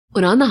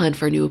When on the hunt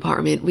for a new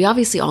apartment, we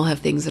obviously all have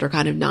things that are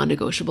kind of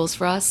non-negotiables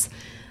for us.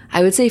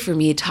 I would say for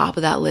me, top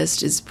of that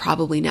list is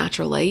probably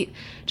natural light.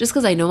 Just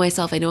because I know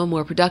myself, I know I'm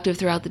more productive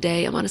throughout the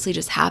day. I'm honestly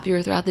just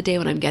happier throughout the day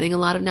when I'm getting a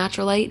lot of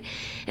natural light.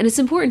 And it's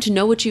important to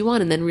know what you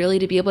want and then really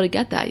to be able to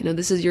get that.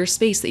 This is your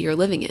space that you're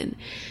living in.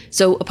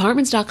 So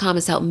apartments.com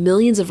has helped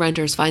millions of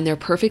renters find their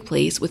perfect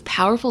place with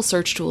powerful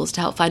search tools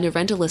to help find a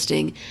rental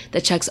listing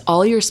that checks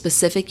all your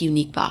specific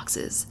unique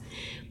boxes.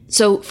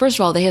 So first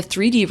of all, they have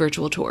 3D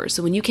virtual tours.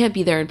 So when you can't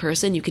be there in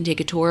person, you can take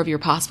a tour of your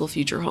possible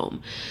future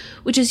home,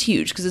 which is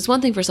huge because it's one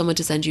thing for someone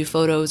to send you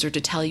photos or to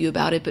tell you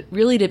about it, but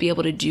really to be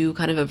able to do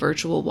kind of a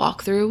virtual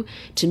walkthrough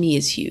to me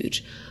is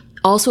huge.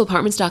 Also,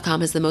 apartments.com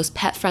has the most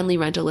pet-friendly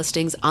rental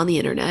listings on the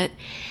internet,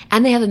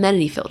 and they have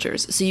amenity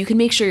filters, so you can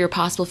make sure your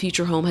possible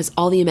future home has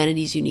all the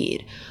amenities you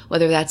need,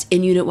 whether that's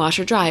in-unit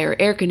washer dryer,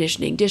 air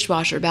conditioning,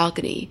 dishwasher,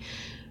 balcony.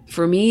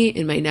 For me,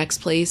 in my next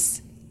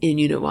place,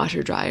 in-unit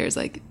washer dryer is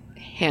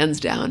hands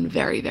down,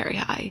 very, very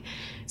high.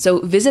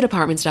 So visit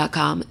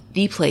apartments.com,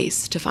 the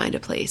place to find a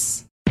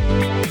place.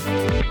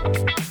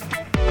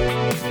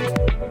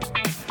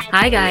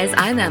 Hi guys,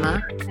 I'm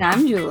Emma. And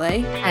I'm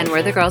Julie. And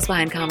we're the girls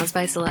behind Commas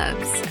by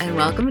Celebs. And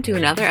welcome to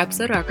another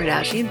episode of our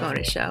Kardashian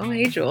bonus show.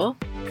 Hey, Jewel.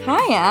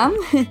 Hi, Em.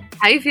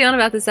 How you feeling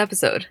about this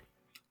episode?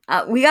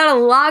 We got a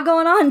lot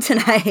going on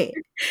tonight.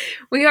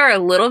 We are a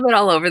little bit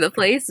all over the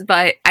place,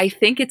 but I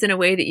think it's in a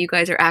way that you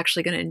guys are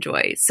actually going to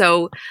enjoy.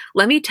 So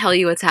let me tell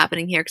you what's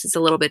happening here because it's a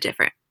little bit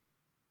different.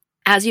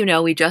 As you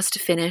know, we just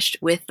finished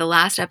with the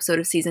last episode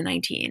of season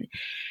 19.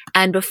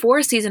 And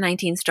before season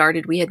 19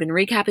 started, we had been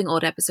recapping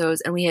old episodes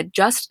and we had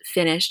just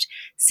finished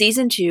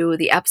season 2,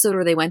 the episode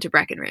where they went to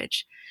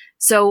Breckenridge.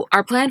 So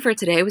our plan for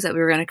today was that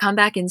we were going to come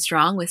back in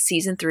strong with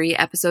season 3,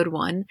 episode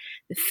 1,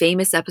 the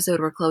famous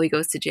episode where Chloe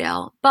goes to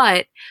jail.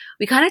 But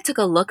we kind of took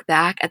a look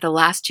back at the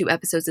last 2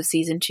 episodes of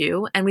season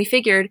 2, and we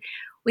figured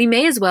we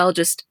may as well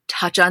just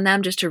touch on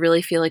them just to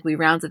really feel like we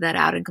rounded that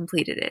out and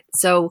completed it.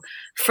 So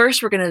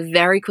first, we're going to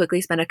very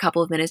quickly spend a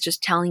couple of minutes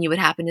just telling you what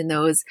happened in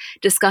those,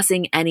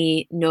 discussing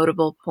any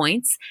notable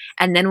points,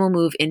 and then we'll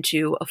move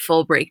into a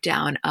full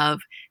breakdown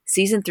of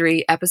season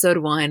 3, episode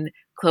 1,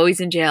 Chloe's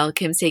in jail,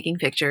 Kim's taking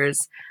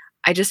pictures.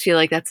 I just feel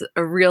like that's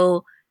a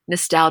real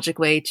nostalgic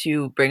way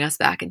to bring us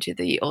back into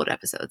the old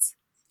episodes.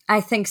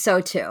 I think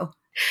so too.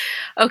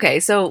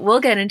 Okay, so we'll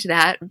get into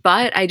that,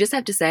 but I just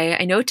have to say,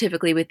 I know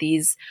typically with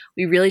these,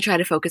 we really try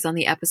to focus on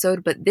the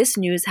episode, but this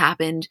news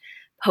happened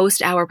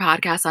post our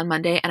podcast on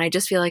Monday, and I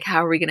just feel like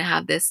how are we going to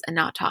have this and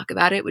not talk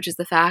about it, which is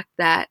the fact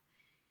that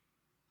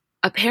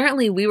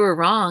apparently we were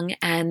wrong,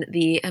 and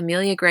the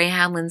Amelia Gray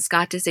Hamlin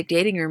Scott Disick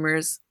dating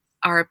rumors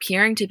are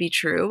appearing to be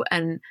true,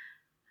 and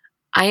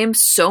I am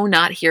so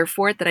not here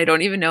for it that I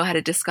don't even know how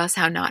to discuss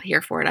how not here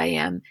for it I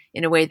am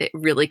in a way that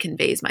really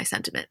conveys my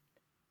sentiment.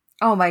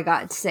 Oh my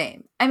God,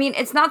 same. I mean,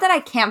 it's not that I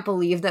can't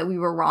believe that we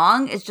were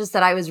wrong. It's just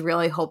that I was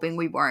really hoping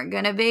we weren't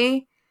going to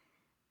be.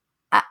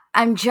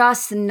 I'm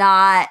just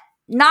not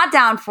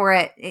down for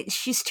it.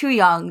 She's too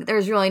young.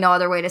 There's really no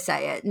other way to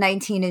say it.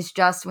 19 is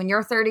just, when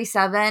you're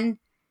 37,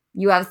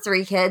 you have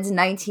 3 kids,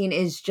 19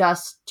 is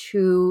just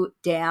too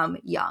damn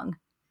young.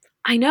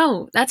 I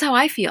know. That's how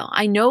I feel.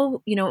 I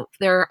know,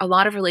 there are a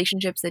lot of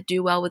relationships that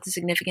do well with a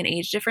significant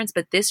age difference,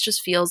 but this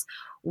just feels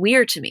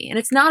weird to me. And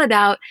it's not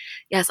about,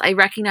 yes, I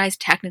recognize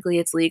technically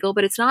it's legal,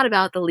 but it's not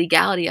about the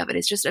legality of it.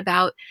 It's just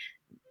about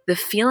the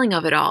feeling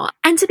of it all.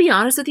 And to be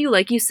honest with you,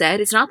 like you said,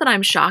 it's not that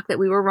I'm shocked that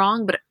we were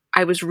wrong, but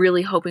I was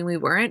really hoping we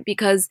weren't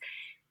because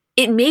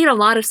it made a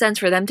lot of sense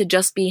for them to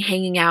just be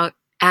hanging out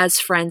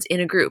as friends in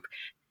a group.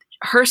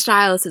 Her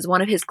stylist is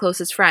one of his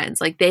closest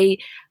friends.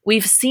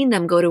 We've seen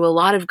them go to a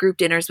lot of group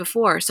dinners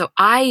before. So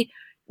I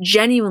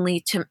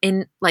genuinely,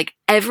 in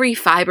every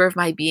fiber of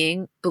my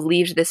being,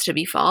 believed this to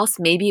be false.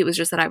 Maybe it was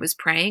just that I was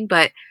praying,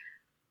 but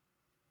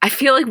I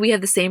feel like we have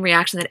the same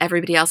reaction that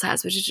everybody else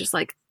has, which is just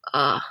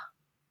ugh.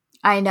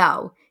 I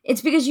know.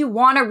 It's because you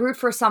want to root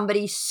for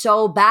somebody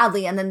so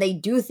badly, and then they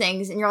do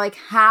things, and you're like,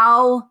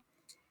 how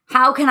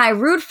can I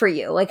root for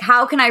you?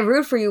 How can I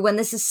root for you when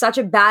this is such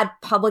a bad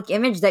public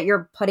image that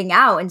you're putting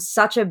out and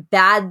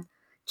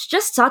it's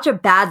just such a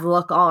bad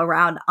look all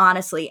around,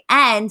 honestly.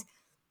 And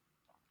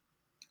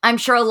I'm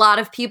sure a lot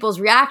of people's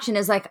reaction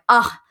is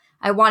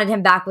I wanted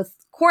him back with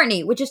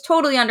Courtney, which is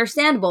totally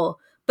understandable.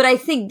 But I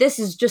think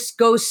this just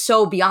goes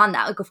so beyond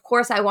that. Of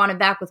course I want him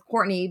back with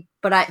Courtney,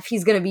 but if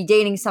he's going to be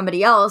dating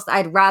somebody else,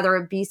 I'd rather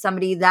it be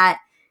somebody that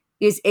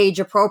is age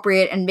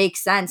appropriate and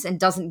makes sense and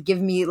doesn't give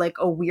me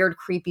a weird,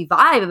 creepy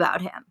vibe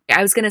about him. I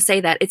was going to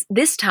say that it's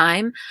this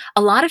time,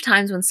 a lot of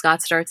times when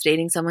Scott starts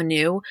dating someone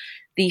new,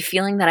 the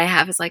feeling that I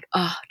have is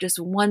just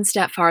one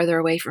step farther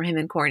away from him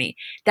and Courtney.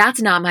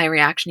 That's not my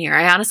reaction here.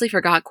 I honestly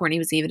forgot Courtney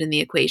was even in the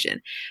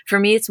equation. For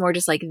me, it's more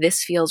just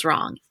this feels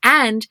wrong.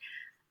 And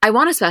I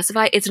want to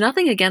specify, it's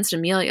nothing against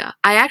Amelia.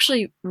 I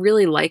actually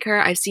really like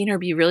her. I've seen her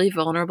be really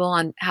vulnerable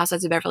on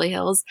Housewives of Beverly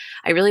Hills.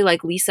 I really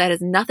like Lisa. It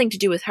has nothing to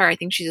do with her. I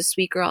think she's a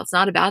sweet girl. It's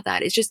not about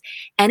that. It's just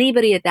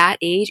anybody at that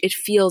age, it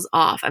feels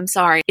off. I'm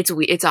sorry.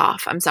 It's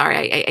off. I'm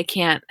sorry. I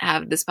can't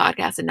have this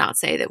podcast and not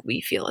say that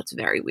we feel it's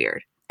very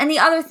weird. And the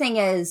other thing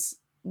is,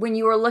 when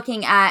you were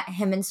looking at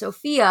him and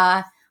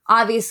Sophia,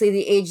 obviously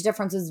the age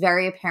difference is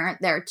very apparent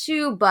there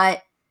too,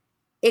 but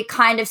it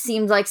kind of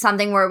seemed like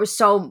something where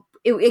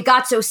it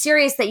got so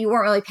serious that you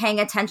weren't really paying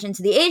attention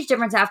to the age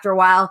difference after a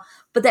while.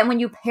 But then when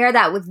you pair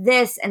that with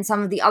this and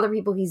some of the other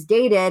people he's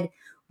dated,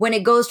 when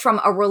it goes from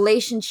a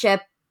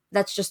relationship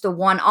that's just a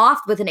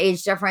one-off with an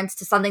age difference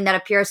to something that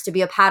appears to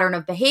be a pattern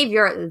of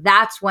behavior,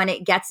 that's when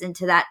it gets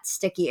into that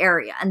sticky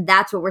area. And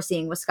that's what we're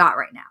seeing with Scott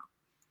right now.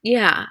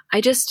 Yeah,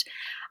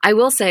 I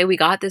will say we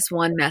got this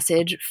one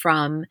message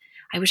from,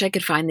 I wish I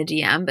could find the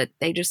DM, but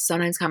they just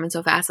sometimes come in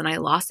so fast and I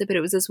lost it. But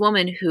it was this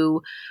woman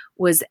who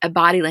was a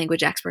body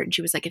language expert. And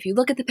she was like, if you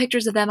look at the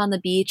pictures of them on the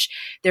beach,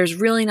 there's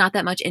really not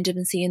that much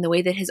intimacy in the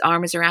way that his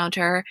arm is around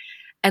her.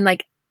 And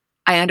like,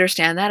 I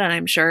understand that. And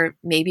I'm sure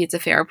maybe it's a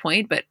fair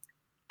point, but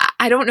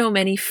I don't know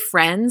many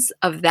friends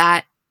of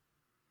that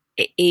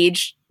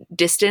age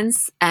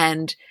distance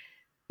and,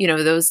 you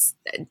know, those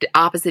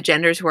opposite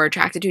genders who are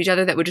attracted to each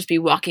other that would just be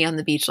walking on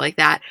the beach like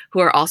that, who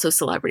are also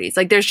celebrities.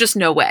 Like, there's just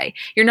no way.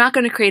 You're not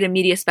going to create a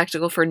media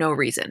spectacle for no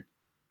reason.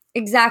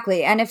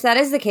 Exactly. And if that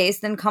is the case,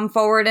 then come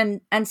forward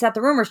and set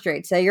the rumor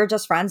straight. Say you're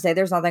just friends, say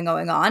there's nothing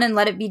going on, and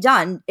let it be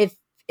done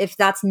if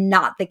that's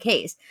not the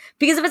case.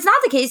 Because if it's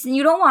not the case, then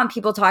you don't want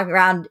people talking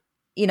around,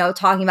 you know,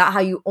 talking about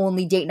how you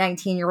only date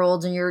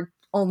 19-year-olds and you're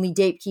only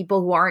date people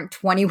who aren't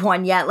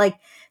 21 yet. Like,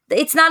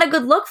 it's not a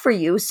good look for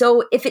you.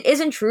 So if it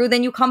isn't true,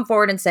 then you come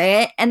forward and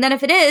say it. And then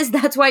if it is,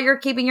 that's why you're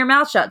keeping your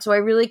mouth shut. So I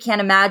really can't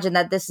imagine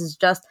that this is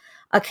just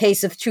a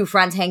case of two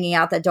friends hanging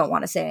out that don't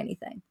want to say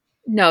anything.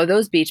 No,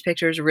 those beach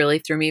pictures really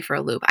threw me for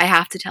a loop. I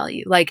have to tell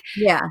you, like,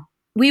 yeah,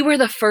 we were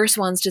the first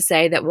ones to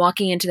say that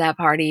walking into that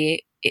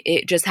party,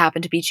 it just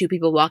happened to be two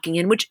people walking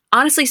in, which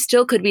honestly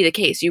still could be the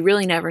case. You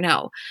really never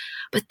know.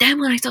 But then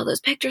when I saw those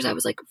pictures, I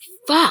was like,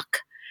 fuck.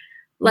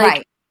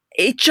 Like,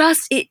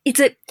 right.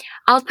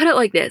 I'll put it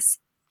like this.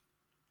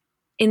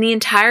 In the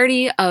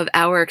entirety of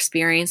our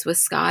experience with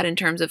Scott in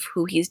terms of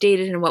who he's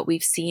dated and what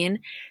we've seen,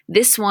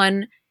 this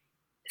one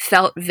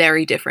felt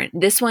very different.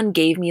 This one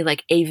gave me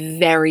like a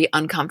very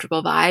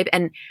uncomfortable vibe.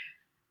 And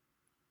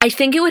I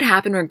think it would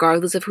happen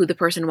regardless of who the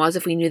person was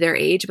if we knew their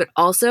age, but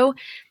also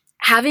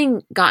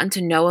having gotten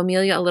to know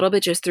Amelia a little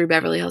bit just through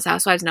Beverly Hills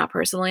Housewives, not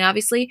personally,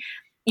 obviously,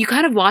 you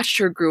kind of watched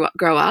her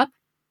grow up.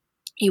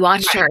 You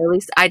watched her, at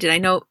least I did. I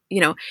know,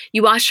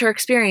 you watched her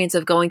experience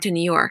of going to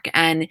New York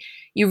and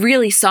you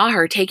really saw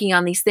her taking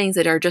on these things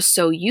that are just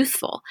so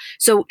youthful.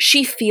 So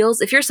she feels,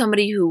 if you're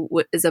somebody who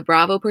is a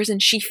Bravo person,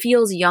 she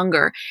feels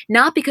younger,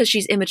 not because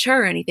she's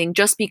immature or anything,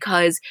 just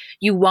because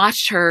you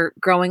watched her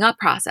growing up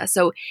process.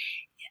 So,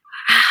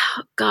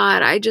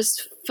 God, I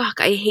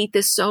hate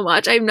this so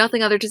much. I have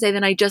nothing other to say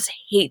than I just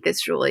hate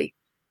this, Julie.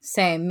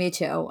 Same, me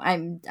too.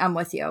 I'm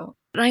with you.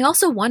 But I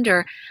also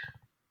wonder,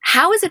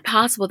 how is it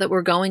possible that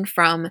we're going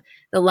from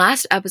the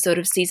last episode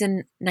of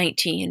season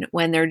 19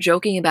 when they're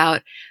joking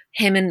about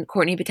him and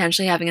Courtney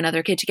potentially having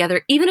another kid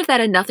together, even if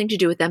that had nothing to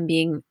do with them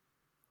being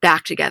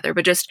back together,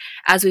 but just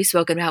as we've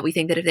spoken about, we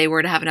think that if they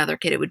were to have another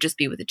kid, it would just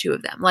be with the two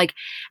of them. Like,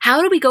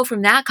 how do we go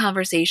from that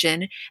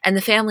conversation and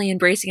the family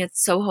embracing it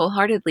so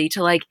wholeheartedly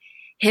to like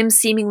him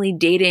seemingly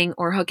dating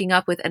or hooking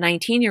up with a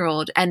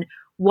 19-year-old? And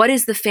what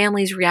is the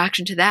family's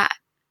reaction to that?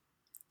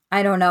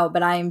 I don't know,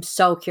 but I am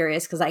so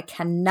curious because I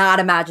cannot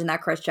imagine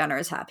that Kris Jenner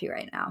is happy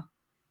right now.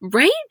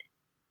 Right?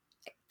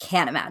 I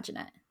can't imagine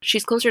it.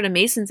 She's closer to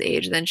Mason's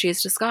age than she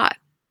is to Scott.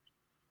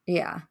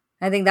 Yeah.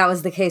 I think that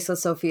was the case with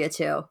Sophia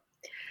too.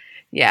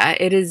 Yeah,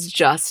 it is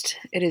just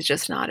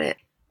not it.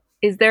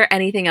 Is there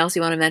anything else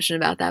you want to mention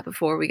about that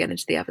before we get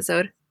into the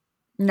episode?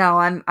 No,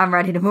 I'm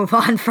ready to move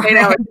on from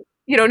it.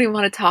 You don't even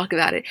want to talk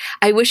about it.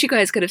 I wish you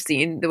guys could have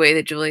seen the way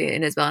that Julia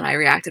and Isabel and I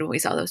reacted when we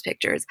saw those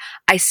pictures.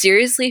 I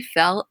seriously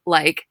felt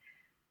like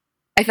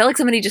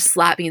somebody just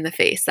slapped me in the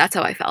face. That's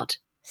how I felt.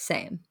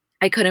 Same.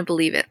 I couldn't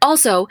believe it.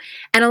 Also,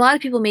 and a lot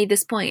of people made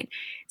this point,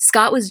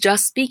 Scott was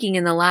just speaking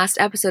in the last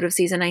episode of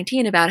season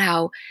 19 about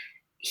how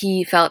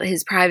he felt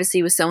his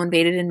privacy was so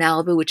invaded in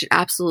Malibu, which it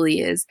absolutely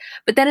is.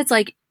 But then it's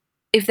like,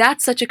 if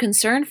that's such a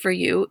concern for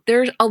you,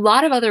 there's a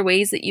lot of other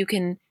ways that you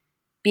can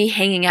be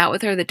hanging out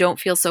with her that don't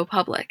feel so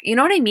public. You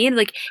know what I mean?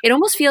 Like, it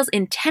almost feels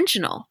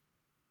intentional.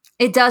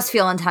 It does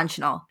feel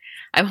intentional.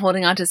 I'm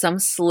holding on to some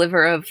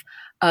sliver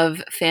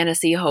of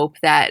fantasy hope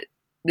that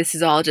this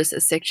is all just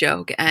a sick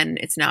joke and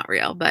it's not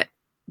real, but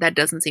that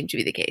doesn't seem to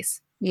be the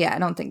case. Yeah, I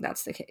don't think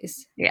that's the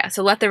case. Yeah,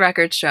 so let the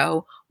record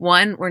show.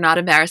 One, we're not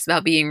embarrassed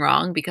about being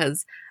wrong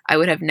because I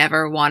would have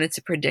never wanted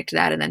to predict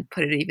that and then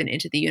put it even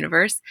into the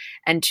universe.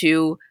 And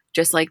two,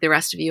 just like the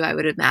rest of you, I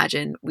would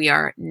imagine we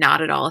are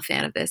not at all a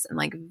fan of this and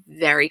like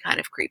very kind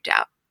of creeped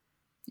out.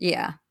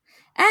 Yeah.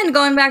 And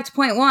going back to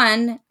point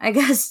one, I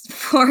guess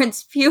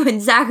Florence Pugh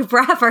and Zach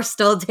Braff are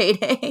still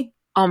dating.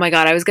 Oh my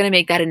God, I was going to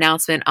make that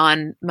announcement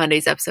on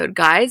Monday's episode.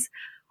 Guys,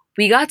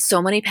 we got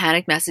so many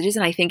panic messages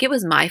and I think it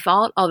was my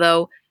fault,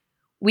 although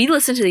we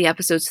listened to the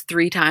episodes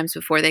 3 times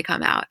before they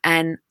come out.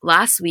 And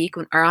last week,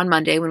 or on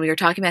Monday, when we were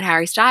talking about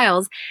Harry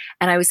Styles,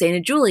 and I was saying to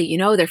Julie,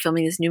 they're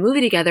filming this new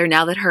movie together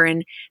now that her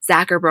and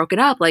Zach are broken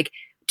up. Like,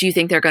 do you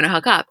think they're going to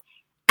hook up?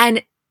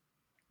 And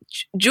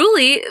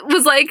Julie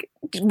was like,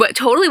 what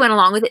totally went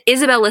along with it.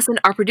 Isabel listened,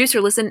 our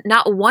producer listened.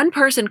 Not one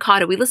person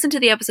caught it. We listened to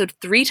the episode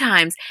 3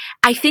 times.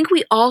 I think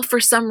we all, for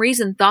some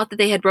reason, thought that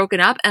they had broken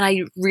up. And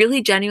I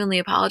really genuinely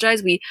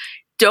apologize. We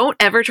don't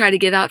ever try to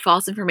give out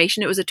false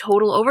information. It was a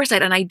total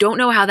oversight. And I don't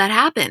know how that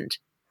happened.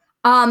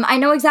 I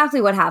know exactly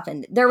what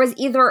happened. There was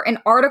either an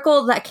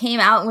article that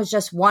came out and was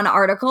just one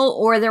article,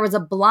 or there was a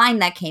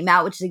blind that came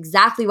out, which is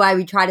exactly why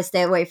we try to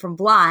stay away from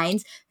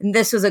blinds. And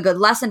this was a good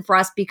lesson for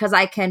us because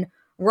I can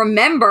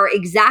remember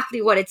exactly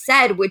what it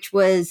said, which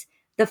was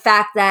the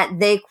fact that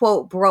they,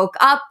 quote, broke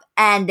up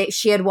and that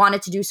she had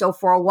wanted to do so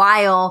for a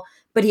while,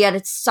 but he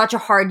had such a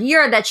hard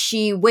year that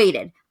she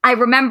waited. I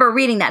remember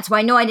reading that, so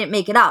I know I didn't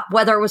make it up.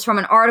 Whether it was from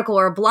an article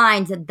or a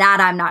blind, that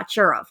I'm not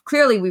sure of.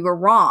 Clearly, we were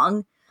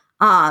wrong.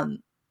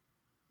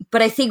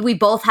 But I think we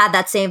both had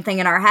that same thing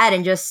in our head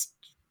and just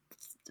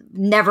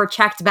never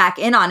checked back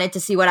in on it to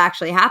see what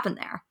actually happened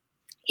there.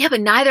 Yeah,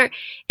 but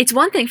it's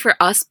one thing for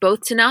us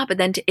both to not, but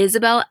then to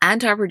Isabel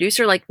and to our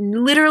producer, like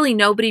literally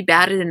nobody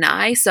batted an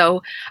eye.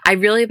 So I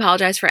really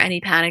apologize for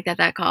any panic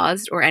that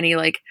caused or any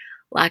like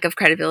lack of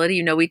credibility.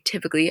 You know, we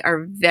typically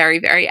are very,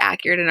 very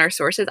accurate in our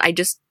sources.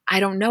 I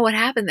don't know what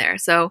happened there.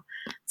 So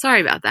sorry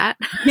about that.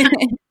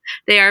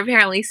 They are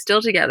apparently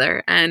still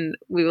together, and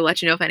we will let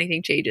you know if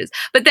anything changes.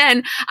 But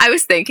then I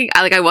was thinking,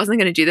 I wasn't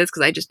going to do this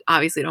because I just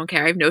obviously don't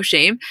care. I have no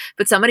shame.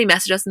 But somebody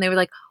messaged us and they were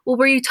like, well,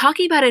 were you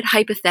talking about it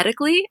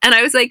hypothetically? And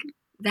I was like,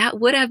 that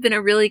would have been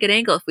a really good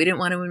angle if we didn't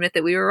want to admit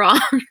that we were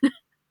wrong.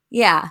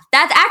 Yeah,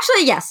 that's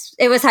actually, yes,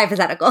 it was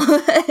hypothetical.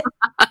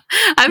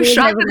 I'm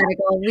shocked.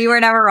 We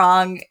were never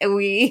wrong.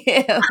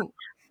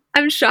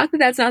 I'm shocked that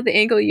that's not the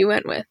angle you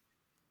went with.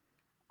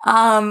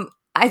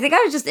 I think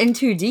I was just in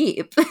too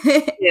deep.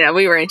 Yeah,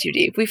 we were in too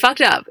deep. We fucked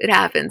up. It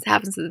happens.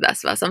 Happens to the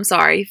best of us. I'm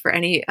sorry for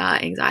any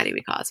anxiety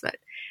we caused, but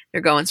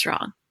they're going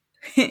strong.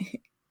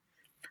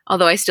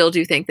 Although I still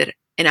do think that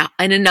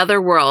in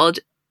another world,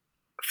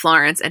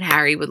 Florence and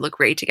Harry would look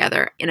great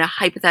together. In a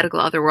hypothetical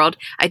other world,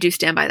 I do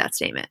stand by that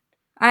statement.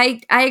 I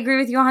agree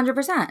with you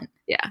 100%.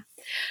 Yeah.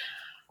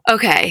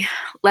 Okay,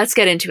 let's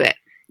get into it.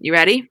 You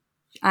ready?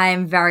 I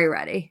am very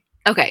ready.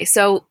 Okay,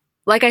 so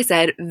like I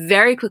said,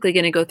 very quickly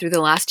going to go through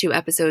the last 2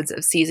 episodes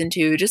of season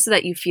 2, just so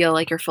that you feel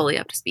like you're fully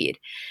up to speed.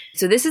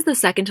 So this is the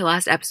second to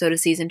last episode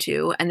of season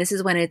 2, and this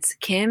is when it's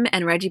Kim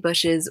and Reggie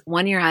Bush's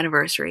 1-year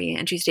anniversary,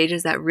 and she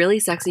stages that really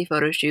sexy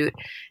photo shoot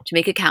to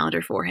make a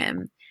calendar for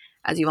him.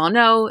 As you all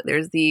know,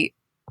 there's the,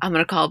 I'm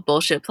going to call it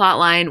bullshit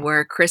plotline,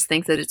 where Chris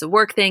thinks that it's a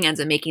work thing, ends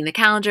up making the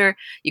calendar.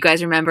 You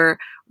guys remember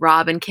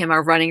Rob and Kim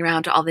are running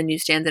around to all the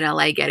newsstands in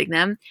LA getting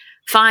them.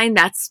 Fine,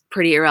 that's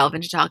pretty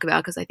irrelevant to talk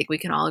about because I think we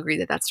can all agree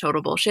that that's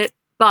total bullshit.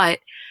 But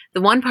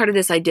the one part of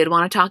this I did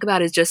want to talk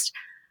about is just,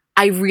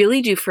 I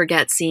really do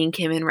forget seeing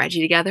Kim and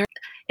Reggie together.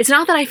 It's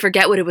not that I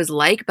forget what it was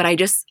like, but I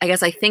guess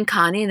I think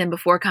Connie, and then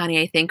before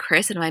Connie, I think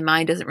Chris, and my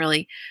mind doesn't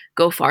really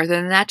go farther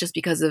than that just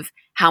because of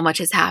how much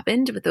has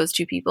happened with those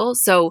two people.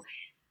 So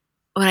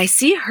when I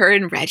see her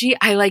and Reggie,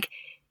 I like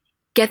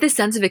get this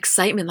sense of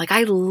excitement. Like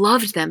I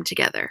loved them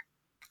together.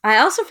 I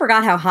also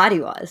forgot how hot he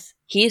was.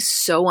 He is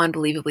so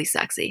unbelievably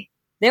sexy.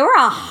 They were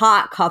a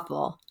hot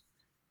couple.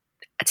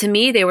 To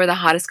me, they were the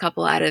hottest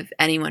couple out of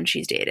anyone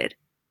she's dated.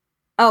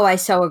 Oh, I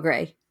so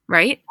agree.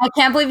 Right? I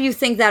can't believe you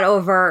think that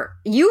over.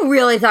 You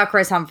really thought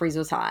Chris Humphries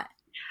was hot.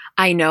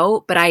 I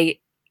know, but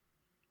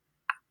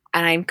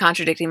I'm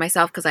contradicting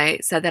myself because I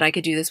said that I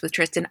could do this with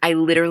Tristan. I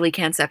literally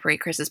can't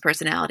separate Chris's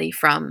personality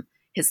from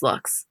his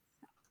looks.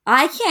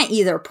 I can't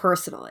either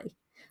personally.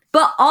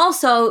 But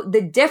also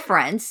the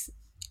difference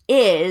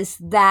is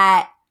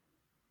that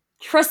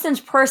Tristan's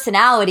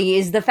personality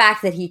is the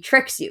fact that he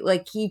tricks you.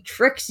 Like he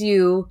tricks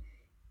you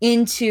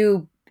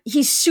into,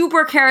 he's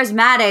super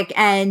charismatic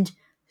and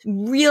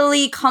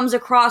really comes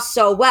across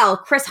so well.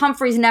 Chris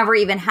Humphries never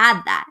even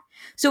had that.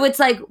 So it's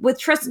like with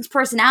Tristan's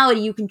personality,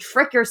 you can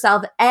trick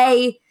yourself,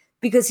 A,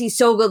 because he's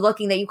so good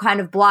looking that you kind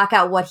of block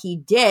out what he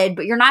did,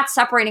 but you're not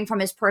separating from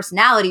his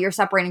personality, you're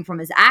separating from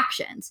his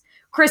actions.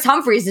 Chris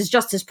Humphries is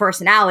just his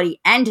personality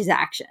and his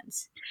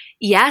actions.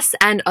 Yes,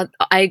 and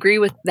I agree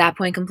with that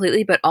point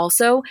completely, but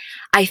also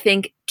I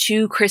think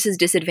to Chris's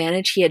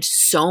disadvantage, he had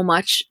so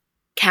much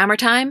camera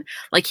time.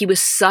 Like he was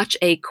such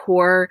a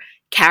core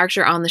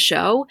character on the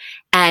show,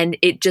 and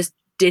it just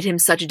did him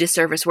such a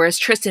disservice. Whereas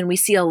Tristan, we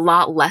see a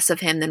lot less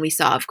of him than we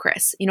saw of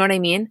Chris. You know what I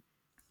mean?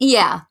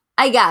 Yeah,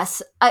 I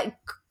guess.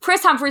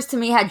 Chris Humphries to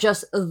me had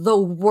just the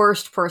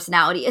worst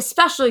personality,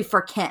 especially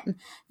for Kim.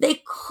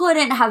 They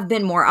couldn't have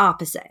been more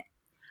opposite.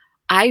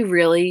 I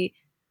really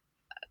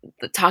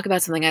talk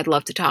about something I'd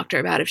love to talk to her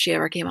about if she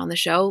ever came on the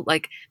show.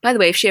 Like, by the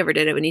way, if she ever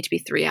did, it would need to be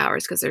 3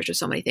 hours because there's just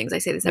so many things. I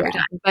say this every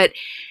time. But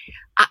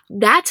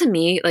that to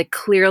me, like,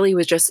 clearly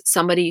was just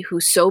somebody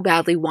who so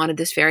badly wanted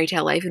this fairy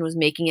tale life and was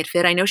making it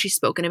fit. I know she's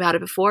spoken about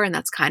it before, and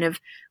that's kind of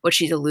what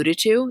she's alluded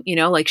to. You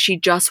know, like she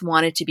just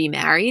wanted to be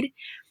married,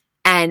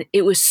 and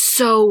it was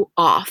so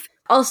off.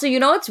 Also, you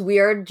know what's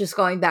weird, just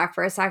going back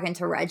for a second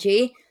to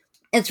Reggie?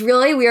 It's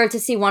really weird to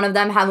see one of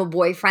them have a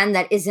boyfriend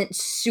that isn't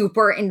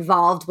super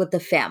involved with the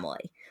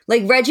family.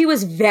 Like Reggie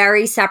was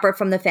very separate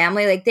from the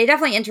family. Like they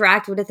definitely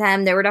interacted with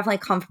him. They were definitely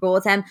comfortable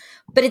with him.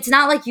 But it's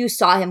not like you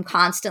saw him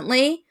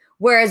constantly.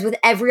 Whereas with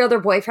every other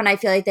boyfriend I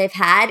feel like they've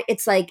had,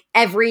 it's like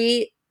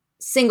every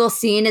single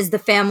scene is the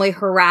family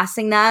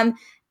harassing them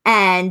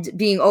and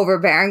being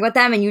overbearing with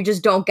them. And you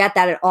just don't get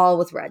that at all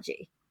with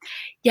Reggie.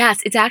 Yes,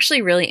 it's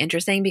actually really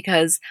interesting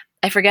because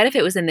I forget if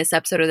it was in this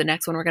episode or the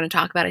next one we're going to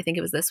talk about. I think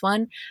it was this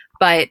one.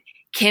 But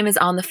Kim is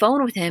on the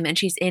phone with him and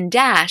she's in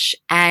Dash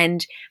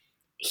and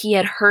he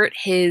had hurt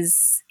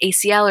his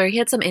ACL or he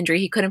had some injury.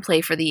 He couldn't play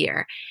for the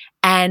year.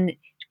 And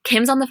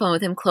Kim's on the phone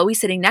with him.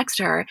 Chloe's sitting next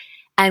to her.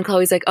 And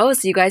Chloe's like, oh,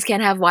 so you guys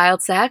can't have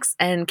wild sex?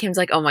 And Kim's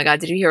like, oh my God,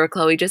 did you hear what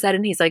Chloe just said?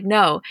 And he's like,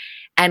 no.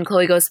 And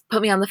Chloe goes,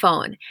 put me on the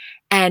phone.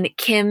 And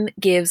Kim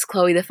gives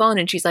Chloe the phone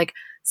and she's like,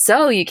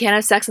 so you can't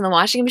have sex in the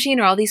washing machine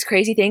or all these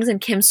crazy things?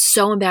 And Kim's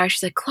so embarrassed.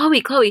 She's like,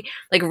 Chloe,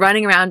 like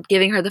running around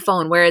giving her the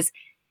phone. Whereas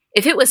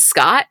if it was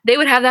Scott, they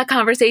would have that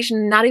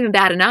conversation, not even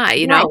bat an eye,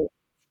 you know?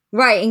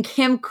 Right. And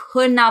Kim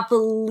could not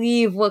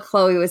believe what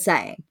Chloe was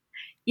saying.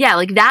 Yeah,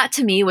 like that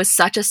to me was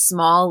such a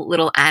small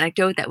little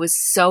anecdote that was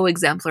so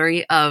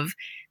exemplary of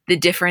the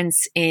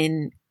difference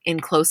in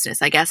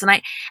closeness, I guess.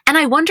 And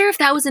I wonder if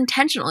that was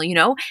intentional, you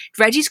know?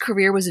 Reggie's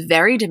career was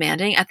very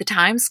demanding. At the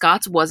time,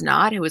 Scott's was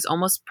not. It was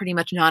almost pretty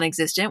much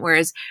non-existent,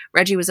 whereas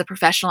Reggie was a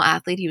professional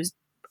athlete. He was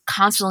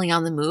constantly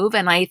on the move.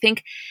 And I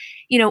think,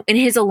 you know, in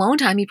his alone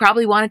time, he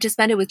probably wanted to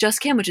spend it with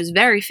just Kim, which is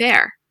very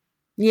fair.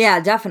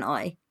 Yeah,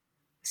 definitely.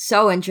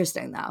 So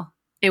interesting, though.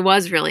 It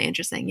was really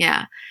interesting,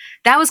 yeah.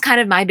 That was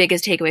kind of my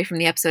biggest takeaway from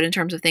the episode in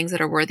terms of things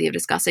that are worthy of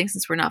discussing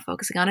since we're not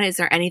focusing on it. Is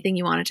there anything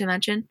you wanted to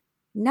mention?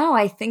 No,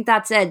 I think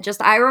that's it.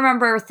 Just I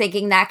remember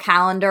thinking that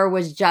calendar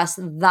was just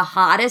the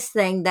hottest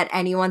thing that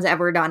anyone's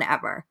ever done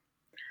ever.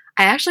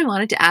 I actually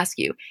wanted to ask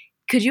you,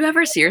 could you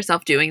ever see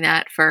yourself doing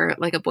that for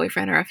like a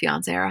boyfriend or a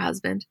fiance or a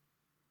husband?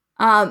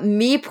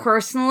 Me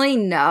personally,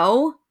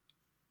 no.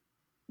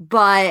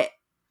 But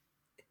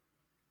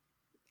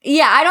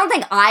yeah, I don't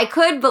think I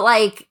could, but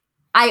like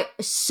I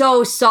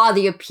so saw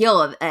the appeal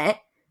of it.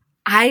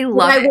 I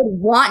love it. I would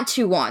want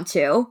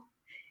to.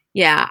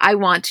 Yeah, I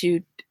want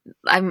to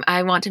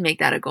make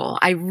that a goal.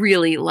 I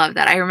really love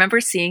that. I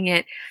remember seeing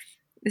it.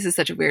 This is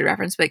such a weird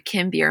reference, but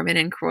Kim Bierman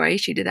and Croy,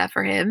 she did that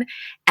for him.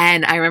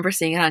 And I remember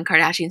seeing it on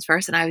Kardashians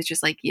First, and I was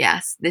just like,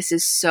 yes, this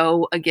is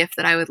so a gift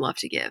that I would love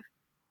to give.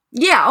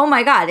 Yeah, oh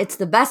my God, it's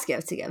the best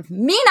gift to give.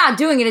 Me not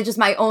doing it is just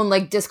my own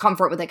like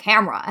discomfort with a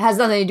camera. It has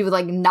nothing to do with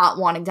like not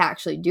wanting to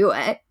actually do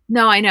it.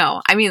 No, I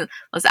know. I mean,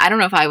 listen, I don't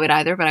know if I would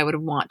either, but I would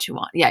want.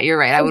 Yeah, you're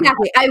right. I would.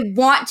 Exactly. I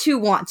want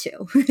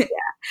to. Yeah.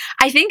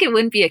 I think it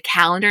wouldn't be a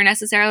calendar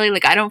necessarily.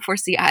 Like, I don't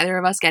foresee either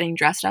of us getting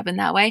dressed up in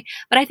that way.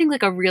 But I think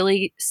like a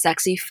really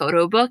sexy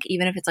photo book,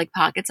 even if it's like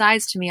pocket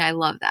size, to me, I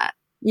love that.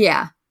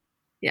 Yeah.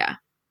 Yeah.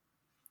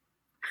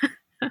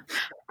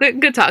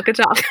 Good talk. Good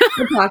talk.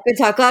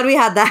 Glad we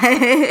had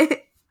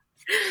that.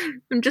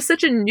 I'm just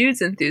such a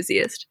nudes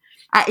enthusiast.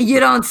 You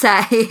don't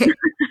say.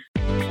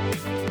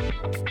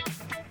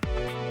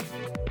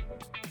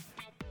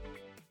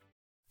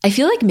 I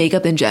feel like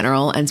makeup in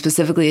general, and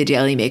specifically a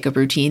daily makeup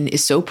routine,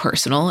 is so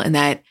personal in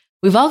that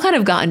we've all kind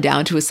of gotten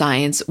down to a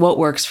science, what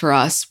works for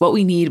us, what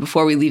we need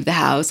before we leave the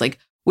house, like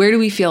where do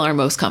we feel our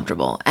most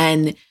comfortable?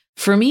 And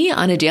for me,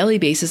 on a daily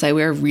basis, I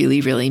wear really,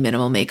 really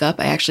minimal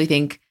makeup. I actually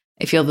think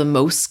I feel the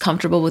most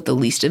comfortable with the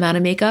least amount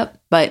of makeup.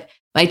 But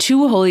my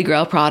two holy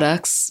grail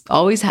products,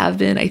 always have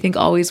been, I think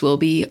always will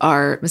be,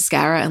 are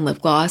mascara and lip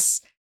gloss.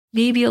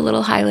 Maybe a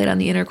little highlight on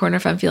the inner corner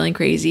if I'm feeling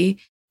crazy.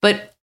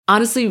 But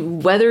honestly,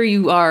 whether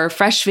you are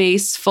fresh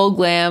face, full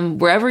glam,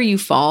 wherever you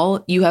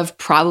fall, you have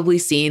probably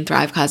seen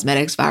Thrive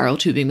Cosmetics Viral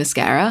Tubing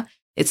Mascara.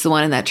 It's the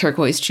one in that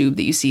turquoise tube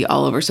that you see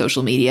all over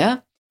social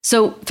media.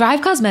 So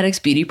Thrive Cosmetics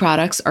beauty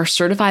products are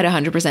certified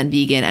 100%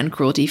 vegan and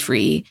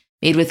cruelty-free,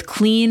 made with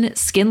clean,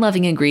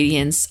 skin-loving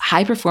ingredients,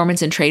 high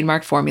performance and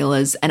trademark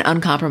formulas, and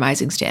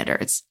uncompromising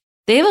standards.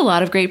 They have a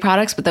lot of great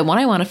products, but the one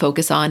I want to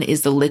focus on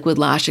is the Liquid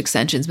Lash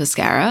Extensions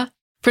Mascara.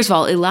 First of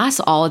all, it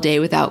lasts all day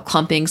without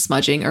clumping,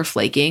 smudging, or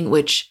flaking,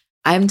 which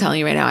I'm telling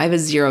you right now, I have a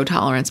zero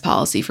tolerance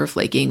policy for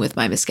flaking with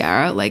my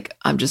mascara. Like,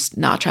 I'm just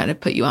not trying to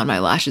put you on my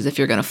lashes if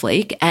you're going to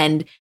flake.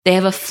 And they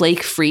have a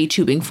flake-free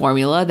tubing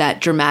formula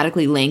that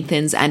dramatically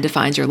lengthens and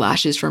defines your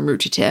lashes from root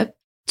to tip.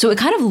 So it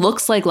kind of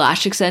looks like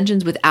lash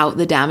extensions without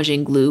the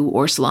damaging glue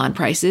or salon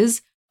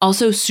prices.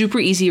 Also, super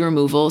easy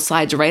removal,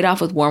 slides right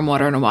off with warm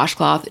water and a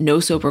washcloth, no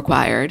soap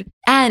required.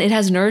 And it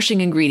has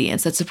nourishing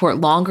ingredients that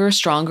support longer,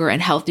 stronger, and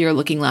healthier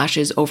looking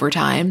lashes over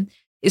time.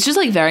 It's just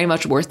like very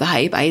much worth the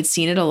hype. I had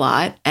seen it a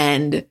lot.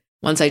 And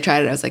once I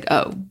tried it, I was like,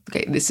 oh,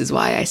 okay, this is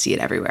why I see it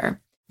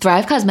everywhere.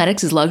 Thrive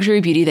Cosmetics is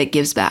luxury beauty that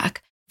gives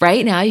back.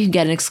 Right now, you can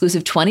get an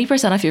exclusive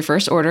 20% off your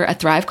first order at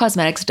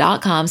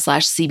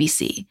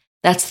thrivecosmetics.com/CBC.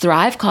 That's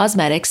Thrive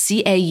Cosmetics,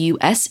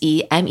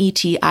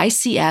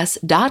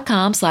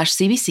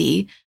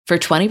 CAUSEMETICS.com/CBC for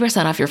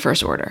 20% off your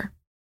first order.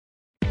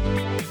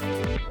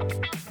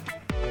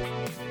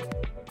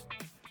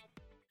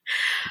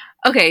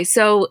 Okay,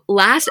 so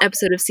last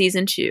episode of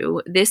season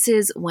 2, this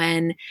is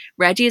when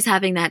Reggie is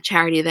having that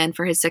charity event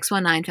for his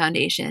 619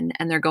 Foundation,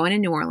 and they're going to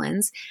New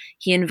Orleans.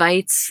 He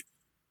invites,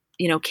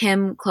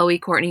 Kim, Chloe,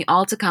 Courtney,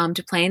 all to come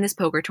to play in this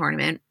poker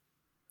tournament.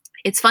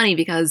 It's funny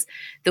because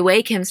the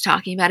way Kim's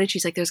talking about it,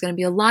 she's like, there's going to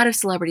be a lot of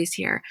celebrities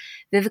here.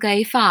 Vivica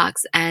A.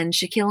 Fox and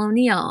Shaquille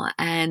O'Neal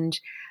and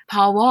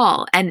Paul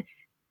Wall. And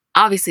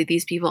obviously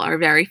these people are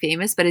very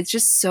famous, but it's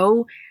just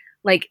so,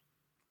 like,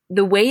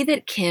 the way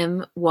that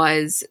Kim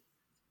was,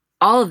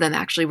 all of them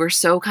actually were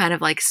so kind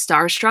of like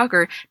starstruck,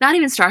 or not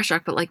even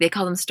starstruck, but like they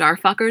call them star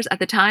fuckers at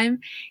the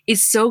time,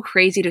 is so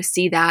crazy to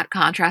see that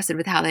contrasted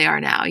with how they are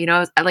now.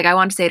 Like I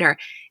want to say to her,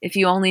 if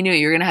you only knew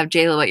you're going to have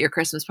J-Lo at your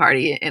Christmas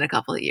party in a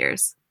couple of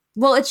years.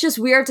 Well, it's just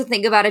weird to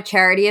think about a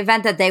charity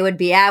event that they would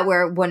be at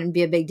where it wouldn't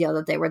be a big deal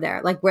that they were there.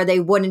 Like where they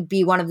wouldn't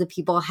be one of the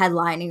people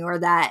headlining, or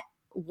that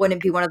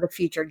wouldn't be one of the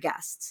featured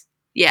guests.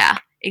 Yeah,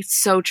 it's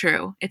so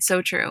true. It's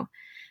so true.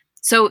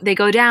 So they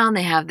go down,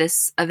 they have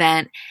this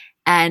event,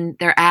 and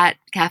they're at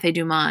Cafe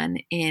Du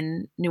Monde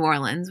in New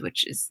Orleans,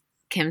 which is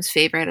Kim's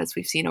favorite, as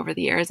we've seen over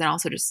the years, and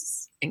also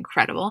just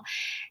incredible.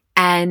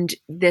 And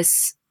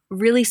this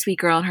really sweet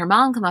girl and her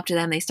mom come up to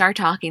them. They start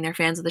talking. They're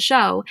fans of the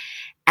show.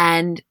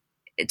 And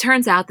it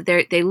turns out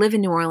that they live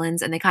in New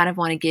Orleans, and they kind of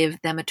want to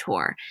give them a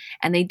tour.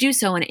 And they do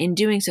so, and in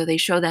doing so, they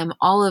show them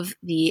all of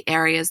the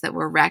areas that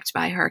were wrecked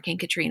by Hurricane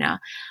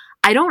Katrina.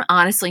 I don't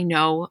honestly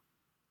know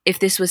if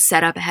this was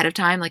set up ahead of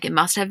time, like it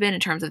must have been in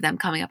terms of them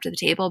coming up to the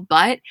table,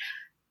 but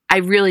I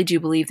really do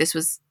believe this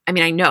was,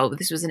 I know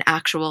this was an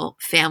actual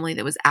family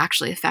that was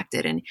actually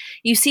affected. And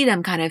you see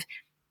them kind of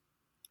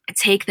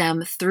take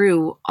them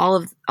through all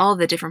of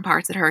the different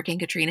parts that Hurricane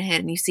Katrina hit.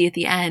 And you see at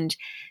the end,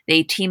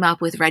 they team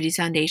up with Reggie's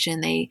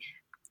Foundation. They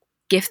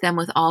gift them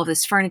with all of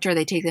this furniture.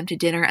 They take them to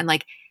dinner. And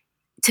like,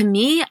 to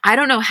me, I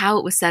don't know how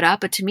it was set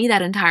up, but to me,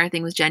 that entire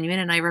thing was genuine.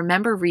 And I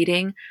remember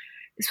reading,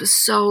 this was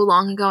so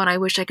long ago, and I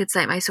wish I could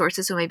cite my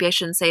sources, so maybe I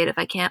shouldn't say it if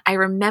I can't. I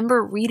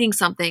remember reading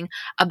something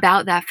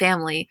about that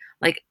family,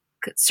 like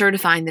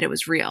certifying that it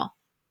was real.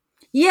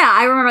 Yeah,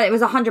 I remember it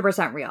was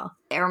 100% real.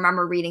 I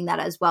remember reading that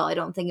as well. I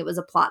don't think it was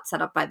a plot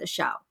set up by the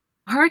show.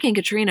 Hurricane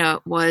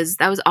Katrina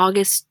that was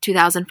August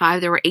 2005.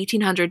 There were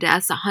 1,800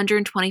 deaths,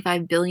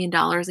 $125 billion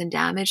in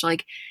damage.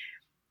 Like,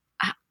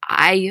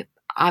 I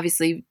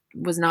obviously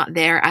was not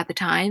there at the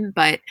time,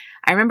 but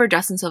I remember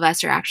Justin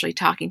Sylvester actually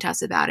talking to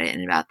us about it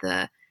and about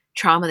the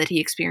trauma that he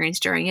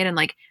experienced during it. And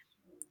like,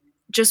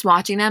 just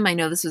watching them, I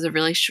know this was a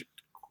really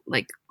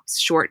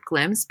short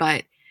glimpse,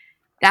 but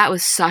that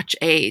was such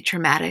a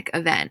traumatic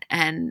event,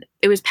 and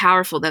it was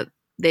powerful that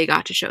they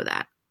got to show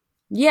that.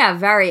 Yeah,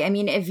 very. I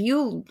mean, if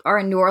you are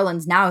in New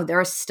Orleans now,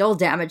 there is still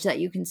damage that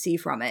you can see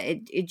from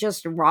it. It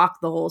just rocked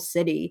the whole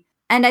city.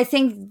 And I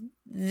think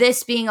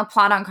this being a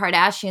plot on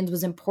Kardashians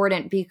was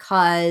important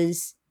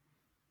because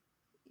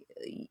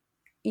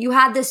you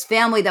had this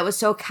family that was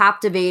so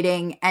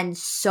captivating and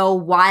so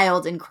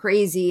wild and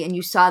crazy, and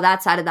you saw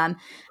that side of them.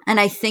 And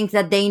I think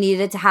that they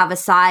needed to have a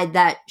side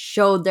that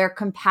showed their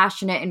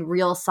compassionate and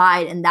real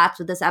side, and that's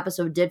what this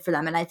episode did for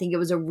them. And I think it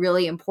was a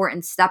really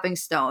important stepping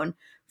stone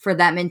for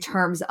them in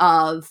terms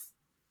of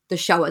the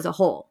show as a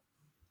whole.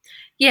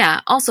 Yeah.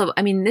 Also,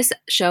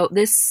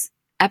 this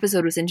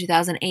episode was in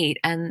 2008,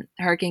 and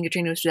Hurricane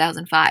Katrina was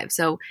 2005.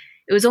 So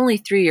it was only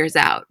 3 years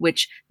out,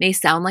 which may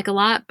sound like a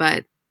lot,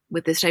 but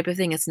with this type of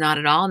thing, it's not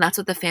at all. And that's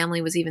what the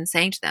family was even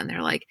saying to them.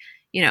 They're like,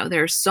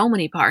 there are so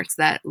many parts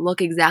that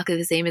look exactly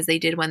the same as they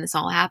did when this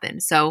all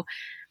happened. So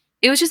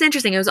it was just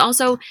interesting. It was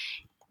also,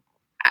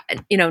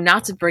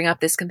 not to bring up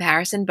this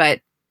comparison,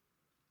 but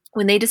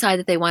when they decide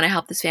that they want to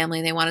help this family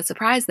and they want to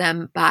surprise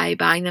them by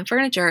buying them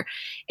furniture,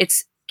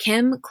 it's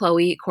Kim,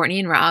 Chloe, Courtney,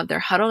 and Rob. They're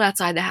huddled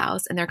outside the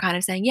house, and they're kind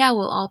of saying, yeah,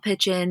 we'll all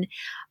pitch in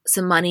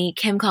some money.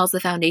 Kim calls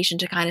the foundation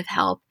to kind of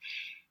help.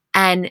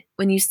 And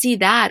when you see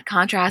that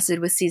contrasted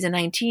with season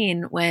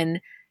 19,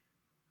 when,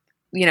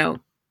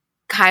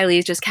 Kylie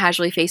is just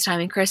casually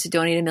FaceTiming Chris to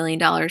donate $1 million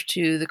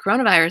to the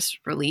coronavirus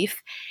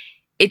relief,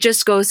 it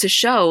just goes to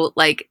show,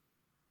 like,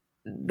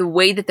 the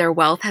way that their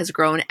wealth has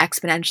grown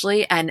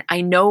exponentially. And I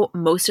know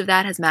most of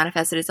that has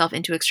manifested itself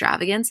into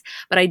extravagance,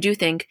 but I do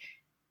think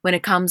when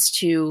it comes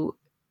to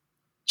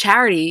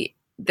charity,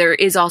 there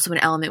is also an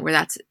element where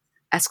that's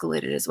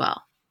escalated as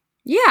well.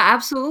 Yeah,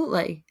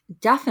 absolutely.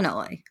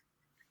 Definitely.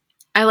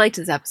 I liked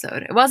this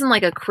episode. It wasn't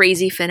like a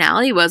crazy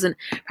finale. It wasn't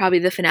probably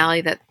the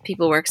finale that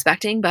people were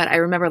expecting, but I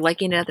remember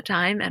liking it at the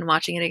time, and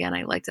watching it again,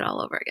 I liked it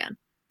all over again.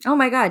 Oh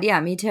my God. Yeah,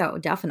 me too.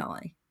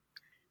 Definitely.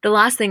 The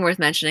last thing worth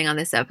mentioning on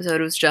this episode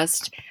was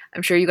just,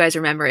 I'm sure you guys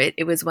remember it.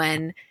 It was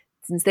when,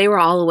 since they were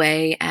all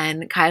away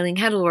and Kylie and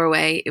Kendall were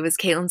away, it was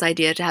Caitlin's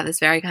idea to have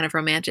this very kind of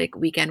romantic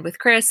weekend with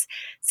Chris.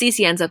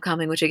 Cece ends up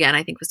coming, which again,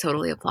 I think was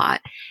totally a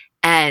plot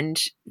and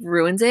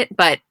ruins it.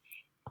 But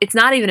it's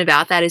not even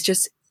about that. It's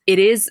just, it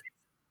is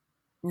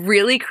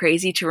really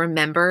crazy to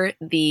remember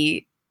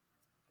the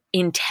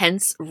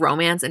intense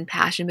romance and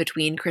passion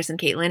between Chris and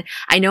Caitlyn.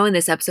 I know in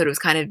this episode it was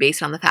kind of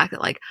based on the fact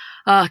that like,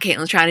 oh,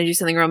 Caitlyn's trying to do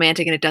something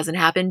romantic and it doesn't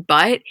happen,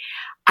 but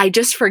I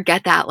just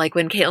forget that, like,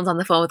 when Caitlyn's on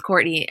the phone with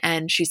Courtney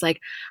and she's like,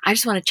 I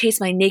just want to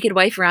chase my naked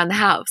wife around the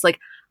house. Like,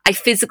 I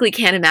physically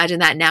can't imagine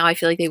that now. I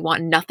feel like they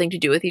want nothing to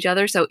do with each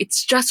other. So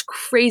it's just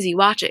crazy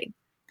watching.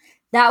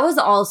 That was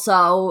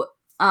also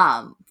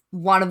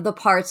one of the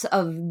parts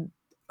of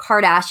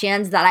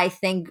Kardashians that I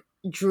think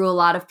drew a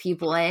lot of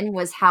people in,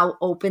 was how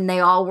open they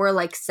all were,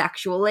 like,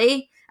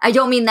 sexually. I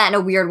don't mean that in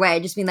a weird way. I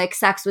just mean, like,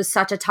 sex was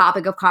such a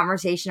topic of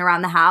conversation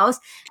around the house.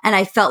 And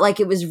I felt like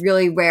it was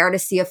really rare to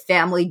see a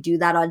family do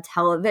that on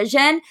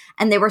television.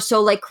 And they were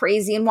so, like,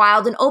 crazy and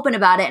wild and open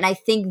about it. And I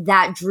think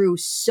that drew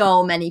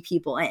so many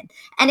people in.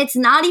 And it's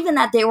not even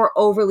that they were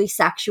overly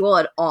sexual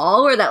at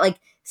all, or that, like,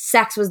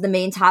 sex was the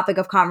main topic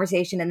of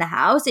conversation in the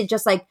house. It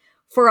just, like,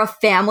 for a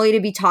family to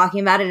be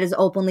talking about it as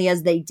openly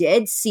as they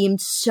did seemed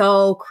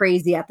so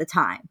crazy at the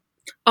time.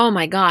 Oh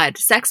my God.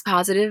 Sex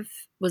positive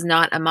was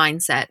not a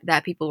mindset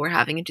that people were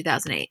having in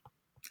 2008.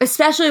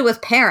 Especially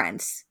with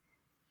parents.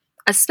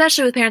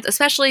 Especially with parents,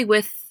 especially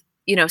with,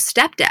 you know,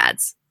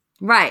 stepdads.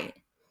 Right.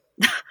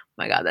 Oh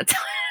my God, that's...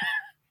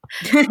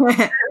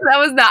 that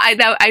was not,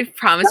 I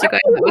promise you guys,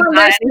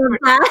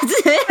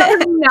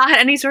 that was not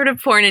any sort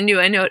of porn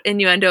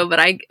innuendo, but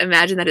I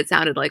imagine that it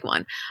sounded like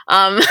one.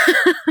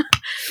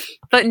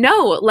 But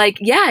no, like,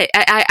 yeah,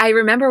 I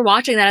remember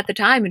watching that at the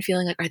time and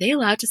feeling like, are they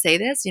allowed to say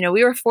this? You know,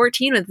 we were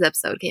 14 when this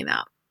episode came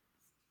out.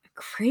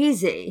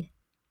 Crazy,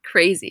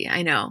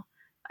 I know.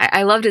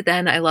 I loved it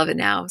then. I love it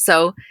now.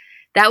 So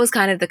that was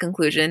kind of the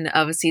conclusion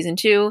of season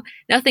 2.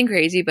 Nothing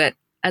crazy, but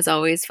as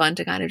always, fun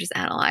to kind of just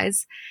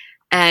analyze.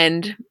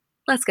 And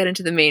let's get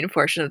into the main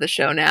portion of the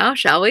show now,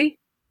 shall we?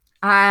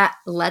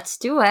 Let's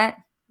do it.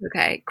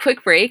 Okay,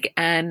 quick break,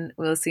 and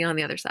we'll see you on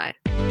the other side.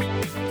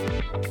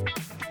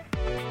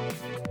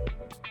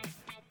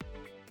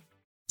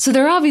 So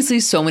there are obviously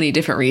so many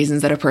different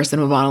reasons that a person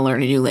would want to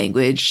learn a new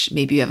language.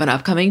 Maybe you have an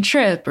upcoming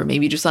trip, or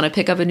maybe you just want to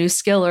pick up a new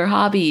skill or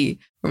hobby,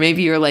 or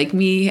maybe you're like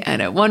me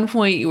and at one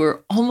point you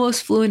were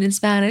almost fluent in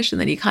Spanish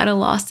and then you kind of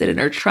lost it and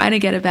are trying to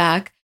get it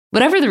back.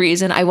 Whatever the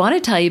reason, I want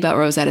to tell you about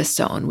Rosetta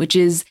Stone, which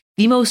is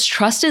the most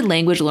trusted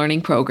language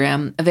learning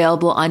program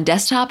available on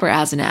desktop or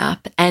as an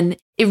app. And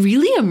it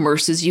really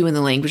immerses you in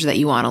the language that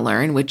you want to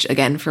learn, which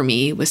again, for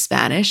me was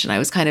Spanish. And I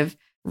was kind of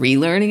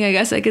relearning, I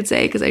guess I could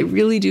say, because I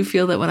really do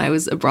feel that when I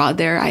was abroad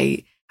there,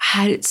 I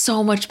had it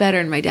so much better.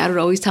 And my dad would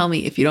always tell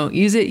me, if you don't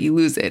use it, you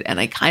lose it. And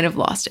I kind of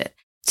lost it.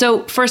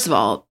 So first of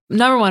all,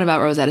 number one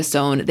about Rosetta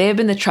Stone, they have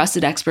been the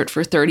trusted expert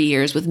for 30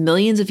 years with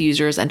millions of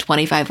users and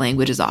 25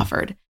 languages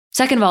offered.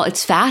 Second of all,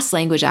 it's fast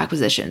language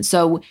acquisition.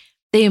 So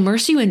they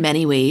immerse you in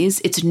many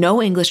ways. It's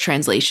no English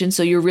translation.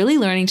 So you're really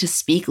learning to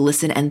speak,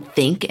 listen, and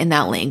think in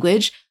that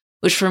language,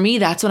 which for me,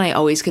 that's when I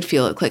always could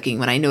feel it clicking,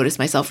 when I noticed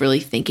myself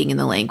really thinking in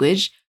the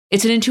language.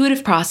 It's an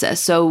intuitive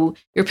process. So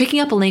you're picking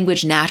up a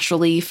language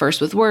naturally,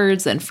 first with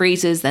words, then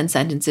phrases, then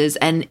sentences,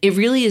 and it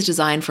really is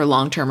designed for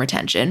long-term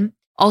retention.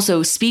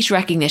 Also, speech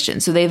recognition.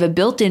 So they have a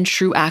built-in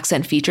true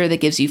accent feature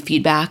that gives you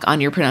feedback on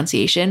your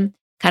pronunciation,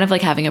 kind of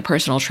like having a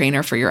personal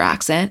trainer for your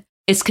accent.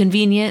 It's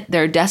convenient.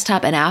 There are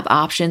desktop and app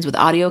options with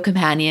audio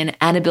companion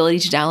and ability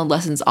to download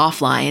lessons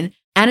offline,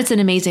 and it's an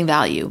amazing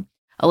value.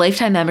 A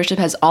lifetime membership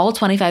has all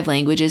 25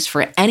 languages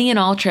for any and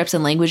all trips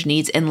and language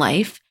needs in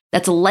life.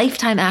 That's a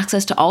lifetime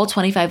access to all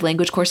 25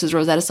 language courses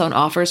Rosetta Stone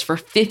offers for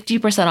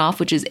 50% off,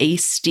 which is a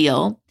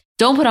steal.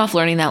 Don't put off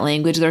learning that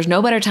language. There's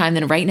no better time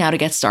than right now to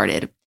get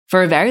started.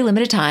 For a very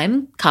limited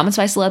time, Comments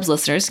by Celebs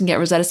listeners can get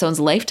Rosetta Stone's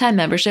lifetime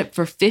membership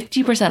for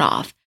 50%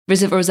 off.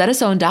 Visit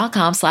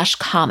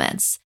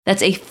rosettastone.com/comments.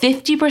 That's a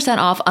 50%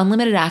 off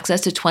unlimited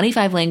access to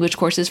 25 language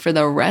courses for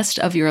the rest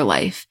of your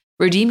life.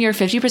 Redeem your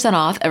 50%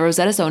 off at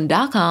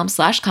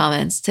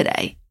rosettastone.com/comments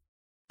today.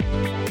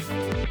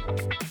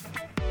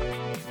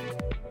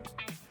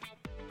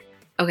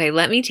 Okay,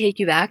 let me take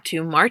you back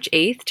to March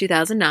 8th,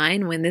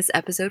 2009, when this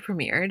episode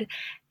premiered.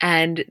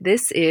 And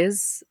this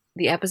is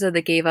the episode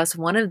that gave us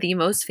one of the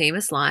most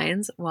famous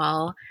lines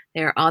while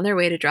they're on their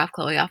way to drop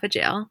Chloe off at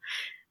jail.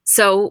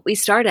 So we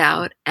start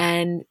out,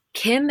 and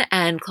Kim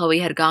and Chloe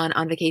had gone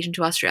on vacation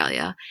to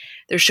Australia.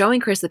 They're showing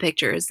Chris the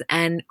pictures,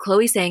 and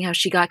Chloe's saying how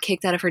she got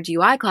kicked out of her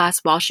DUI class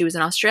while she was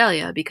in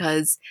Australia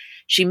because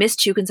she missed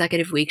 2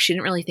 consecutive weeks. She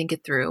didn't really think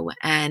it through,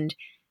 and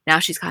now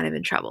she's kind of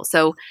in trouble.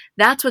 So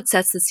that's what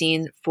sets the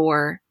scene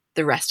for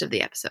the rest of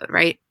the episode,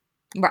 right?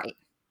 Right.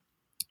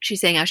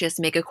 She's saying how she has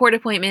to make a court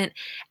appointment,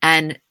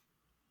 and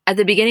at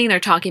the beginning, they're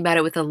talking about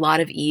it with a lot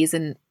of ease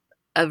and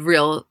a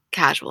real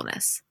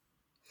casualness.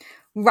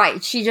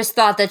 Right. She just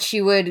thought that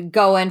she would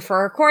go in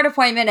for a court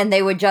appointment and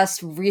they would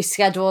just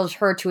reschedule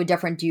her to a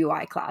different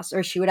DUI class,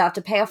 or she would have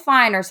to pay a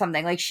fine or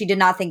something. Like, she did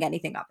not think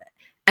anything of it.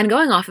 And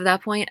going off of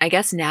that point, I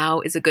guess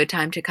now is a good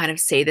time to kind of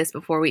say this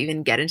before we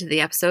even get into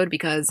the episode,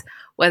 because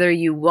whether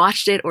you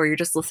watched it or you're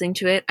just listening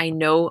to it, I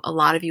know a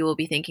lot of you will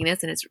be thinking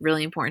this, and it's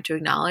really important to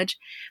acknowledge.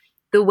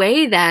 The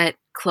way that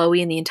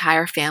Chloe and the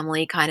entire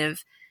family kind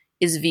of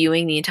is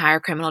viewing the entire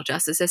criminal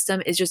justice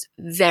system is just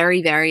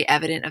very, very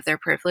evident of their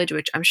privilege,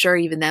 which I'm sure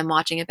even them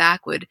watching it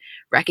back would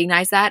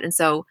recognize that. And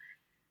so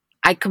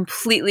I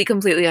completely,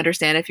 completely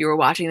understand if you were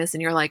watching this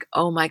and you're like,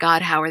 oh my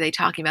God, how are they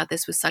talking about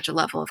this with such a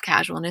level of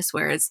casualness?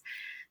 Whereas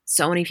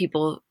so many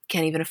people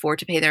can't even afford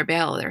to pay their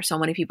bail. There are so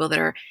many people that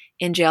are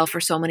in jail for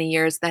so many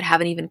years that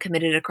haven't even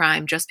committed a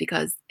crime just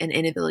because an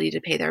inability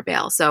to pay their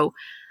bail. So,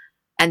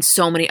 and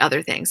so many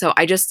other things. So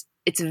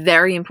it's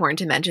very important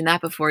to mention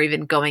that before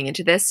even going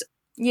into this.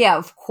 Yeah,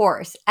 of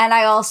course. And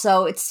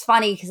it's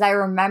funny because I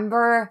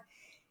remember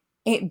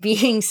it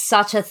being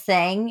such a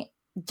thing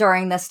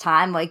during this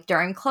time, like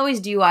during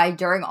Chloe's DUI,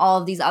 during all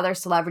of these other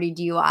celebrity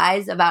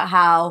DUIs, about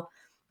how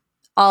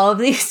all of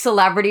these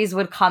celebrities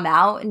would come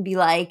out and be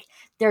like,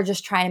 they're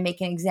just trying to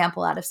make an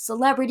example out of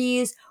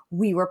celebrities.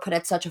 We were put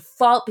at such a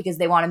fault because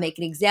they want to make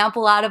an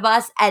example out of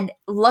us. And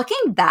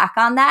looking back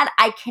on that,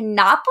 I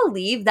cannot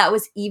believe that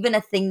was even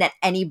a thing that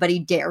anybody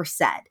dare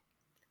said.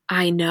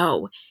 I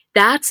know.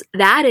 That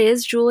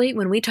is, Julie,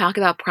 when we talk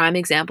about prime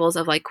examples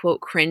of like,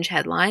 quote, cringe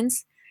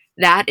headlines,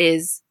 that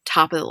is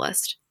top of the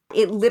list.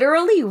 It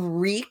literally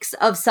reeks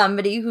of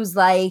somebody who's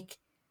like,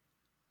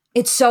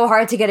 it's so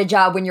hard to get a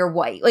job when you're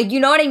white. Like, you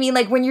know what I mean?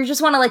 Like when you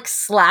just want to like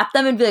slap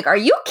them and be like, are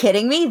you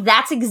kidding me?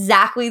 That's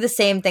exactly the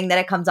same thing that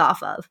it comes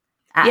off of.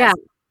 Yeah.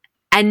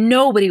 And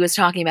nobody was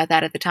talking about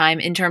that at the time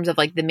in terms of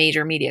like the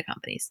major media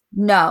companies.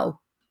 No.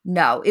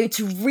 It's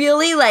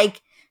really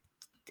like,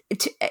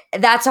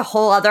 that's a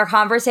whole other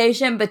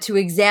conversation, but to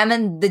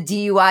examine the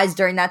DUIs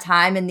during that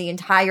time and the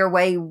entire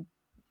way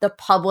the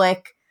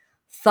public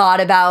thought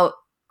about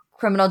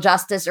criminal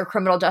justice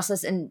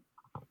in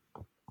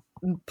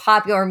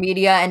popular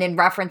media and in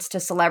reference to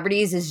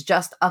celebrities is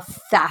just a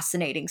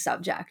fascinating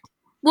subject.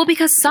 Well,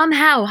 because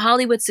somehow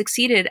Hollywood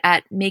succeeded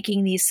at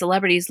making these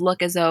celebrities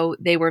look as though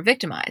they were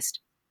victimized.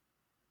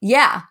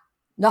 Yeah,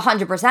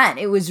 100%.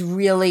 It was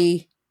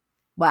really,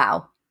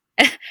 wow.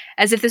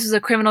 As if this was a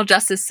criminal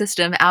justice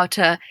system out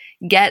to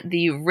get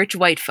the rich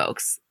white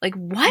folks. Like,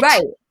 what?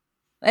 Right.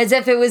 As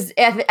if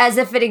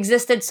it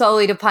existed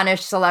solely to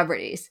punish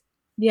celebrities.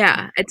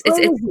 Yeah. It's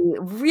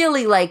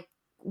really like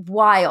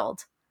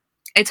wild.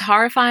 It's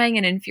horrifying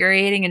and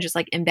infuriating and just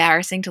like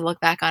embarrassing to look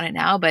back on it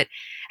now. But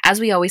as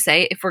we always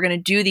say, if we're going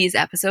to do these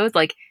episodes,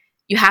 like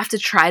you have to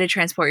try to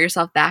transport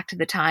yourself back to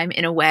the time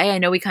in a way. I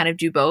know we kind of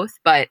do both,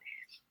 but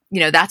you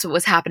know, that's what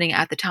was happening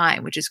at the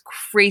time, which is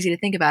crazy to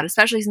think about,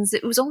 especially since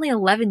it was only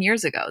 11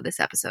 years ago,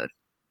 this episode.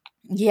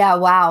 Yeah.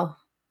 Wow.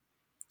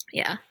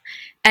 Yeah.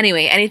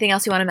 Anyway, anything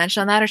else you want to mention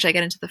on that, or should I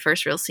get into the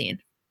first real scene?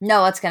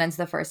 No, let's get into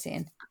the first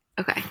scene.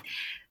 Okay.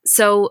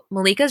 So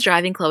Malika's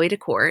driving Chloe to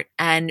court,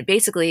 and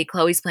basically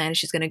Chloe's plan is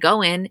she's going to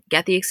go in,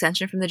 get the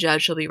extension from the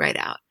judge, she'll be right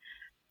out.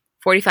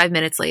 45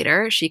 minutes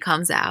later, she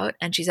comes out,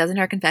 and she says in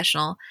her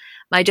confessional,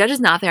 my judge is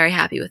not very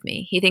happy with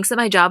me. He thinks that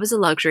my job is a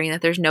luxury and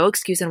that there's no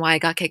excuse on why I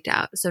got kicked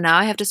out. So now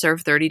I have to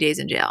serve 30 days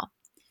in jail.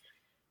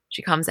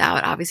 She comes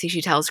out. Obviously,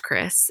 she tells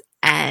Chris,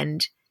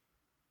 and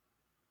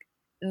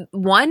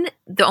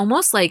the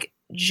almost like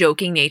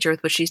joking nature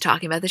with which she's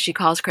talking about this, she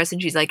calls Chris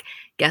and she's like,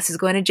 guess who's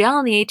going to jail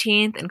on the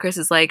 18th? And Chris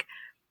is like,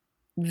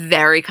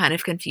 very kind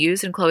of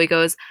confused. And Chloe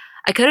goes,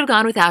 I could have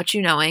gone without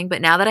you knowing,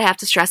 but now that I have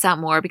to stress out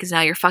more because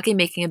now you're fucking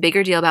making a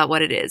bigger deal about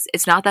what it is.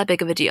 It's not that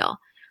big of a deal.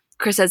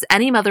 Chris says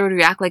any mother would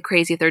react like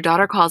crazy if their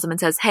daughter calls them and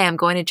says, hey, I'm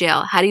going to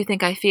jail. How do you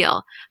think I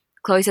feel?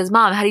 Chloe says,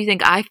 Mom, how do you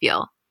think I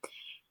feel?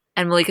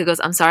 And Malika goes,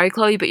 I'm sorry,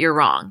 Chloe, but you're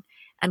wrong.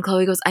 And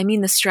Chloe goes, I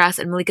mean the stress.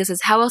 And Malika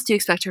says, how else do you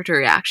expect her to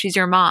react? She's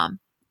your mom.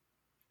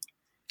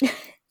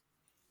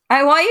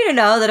 I want you to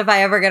know that if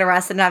I ever get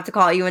arrested and have to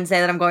call you and say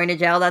that I'm going to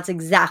jail, that's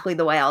exactly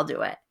the way I'll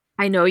do it.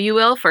 I know you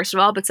will, first of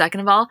all, but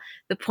second of all,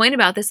 the point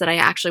about this that I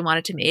actually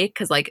wanted to make,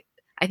 because like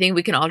I think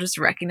we can all just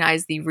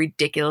recognize the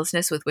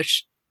ridiculousness with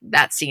which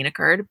that scene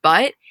occurred,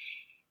 but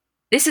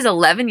this is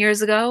 11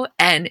 years ago,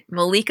 and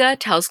Malika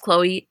tells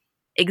Chloe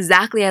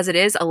exactly as it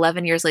is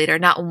 11 years later.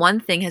 Not one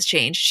thing has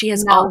changed. She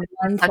has always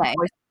been such a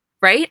voice,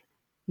 right?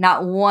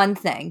 Not one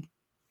thing.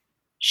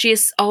 She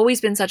has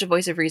always been such a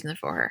voice of reason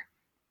for her.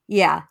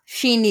 Yeah,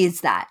 she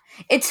needs that.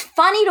 It's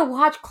funny to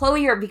watch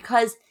Chloe here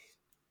because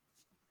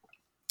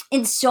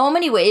in so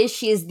many ways,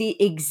 she is the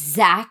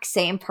exact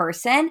same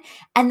person.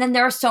 And then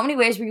there are so many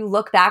ways where you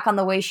look back on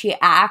the way she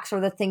acts or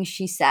the things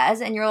she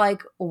says, and you're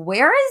like,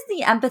 where is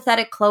the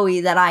empathetic Chloe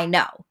that I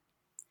know?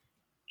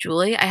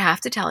 Julie, I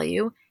have to tell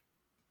you,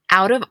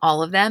 out of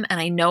all of them, and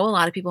I know a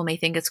lot of people may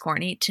think it's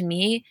corny, to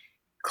me,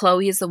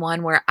 Chloe is the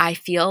one where I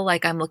feel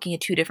like I'm looking at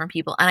two different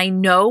people. And I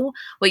know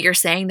what you're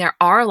saying. There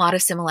are a lot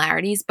of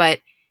similarities, but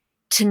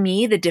to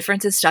me, the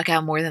differences stuck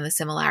out more than the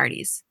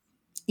similarities.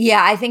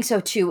 Yeah, I think so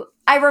too.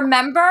 I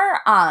remember,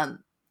 I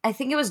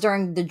think it was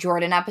during the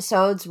Jordan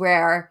episodes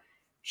where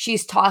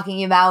she's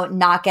talking about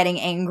not getting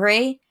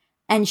angry,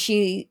 and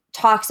she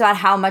talks about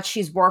how much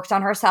she's worked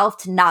on herself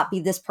to not be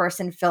this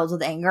person filled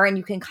with anger. And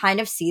you can kind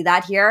of see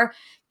that here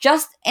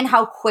just in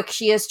how quick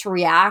she is to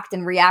react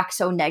and react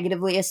so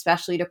negatively,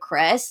 especially to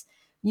Chris.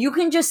 You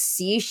can just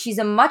see she's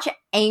a much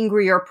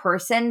angrier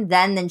person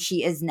then than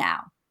she is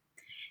now.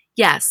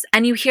 Yes.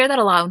 And you hear that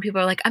a lot when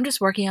people are like, I'm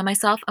just working on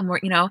myself.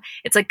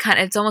 It's like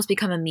it's almost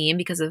become a meme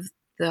because of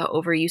the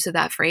overuse of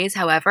that phrase.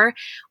 However,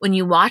 when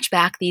you watch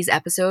back these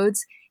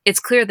episodes, it's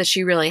clear that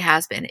she really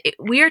has been.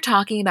 We are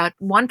talking about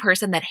one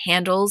person that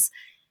handles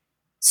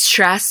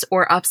stress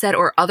or upset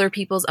or other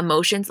people's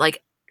emotions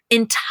like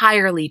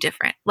entirely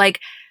different. Like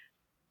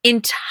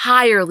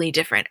entirely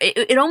different.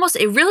 It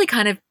really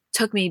kind of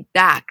took me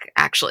back,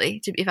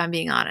 actually, if I'm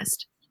being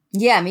honest.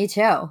 Yeah, me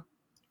too.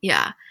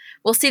 Yeah.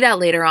 We'll see that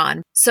later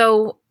on.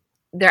 So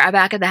they're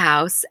back at the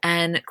house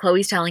and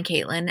Chloe's telling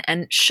Caitlin,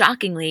 and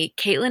shockingly,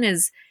 Caitlin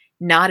is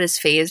not as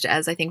phased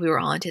as I think we were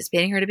all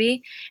anticipating her to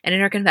be. And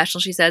in her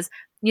confessional, she says,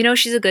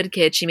 she's a good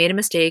kid. She made a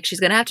mistake. She's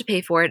going to have to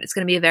pay for it. It's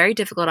going to be very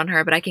difficult on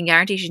her, but I can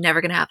guarantee she's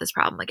never going to have this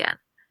problem again.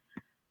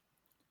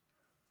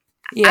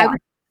 Yeah.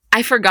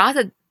 I forgot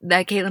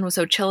that Caitlin was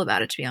so chill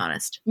about it, to be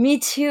honest. Me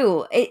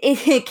too.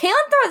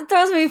 Caitlin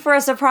throws me for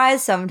a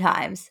surprise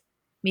sometimes.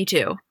 Me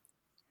too.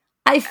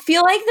 I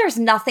feel like there's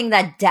nothing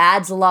that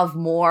dads love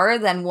more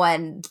than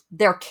when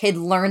their kid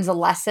learns a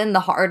lesson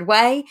the hard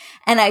way.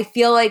 And I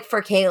feel like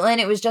for Caitlin,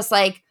 it was just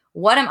like,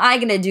 what am I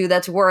going to do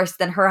that's worse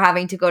than her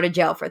having to go to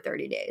jail for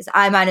 30 days?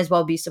 I might as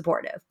well be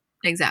supportive.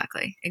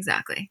 Exactly.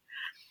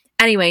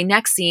 Anyway,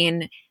 next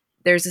scene,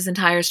 there's this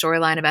entire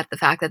storyline about the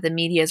fact that the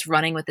media is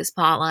running with this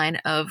plotline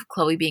of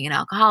Chloe being an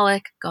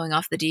alcoholic, going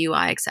off the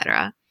DUI,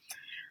 etc.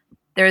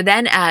 They're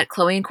then at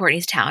Chloe and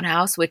Courtney's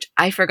townhouse, which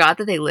I forgot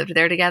that they lived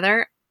there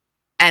together.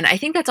 And I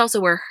think that's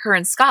also where her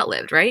and Scott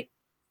lived, right?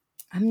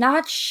 I'm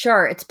not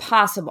sure. It's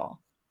possible.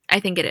 I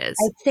think it is.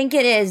 I think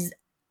it is.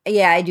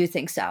 Yeah, I do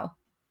think so.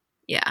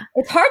 Yeah.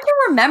 It's hard to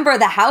remember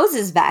the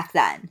houses back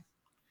then.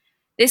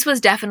 This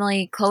was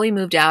definitely, Chloe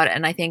moved out,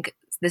 and I think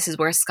this is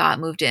where Scott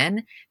moved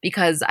in,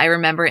 because I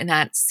remember in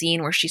that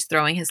scene where she's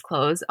throwing his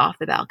clothes off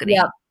the balcony.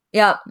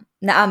 Yep.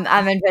 Now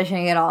I'm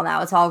envisioning it all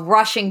now. It's all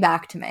rushing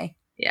back to me.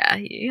 Yeah,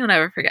 you'll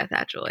never forget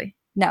that, Julie.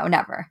 No,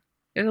 never.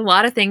 There's a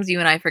lot of things you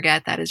and I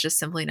forget. That is just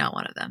simply not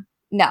one of them.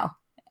 No.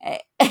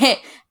 And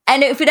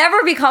if it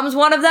ever becomes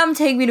one of them,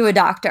 take me to a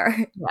doctor.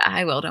 Yeah,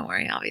 I will. Don't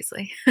worry,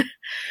 obviously.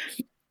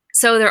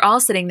 So they're all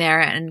sitting there,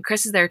 and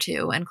Chris is there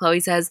too. And Chloe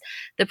says,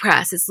 the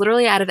press, it's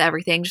literally out of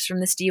everything, just from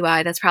this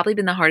DUI. That's probably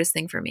been the hardest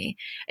thing for me.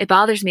 It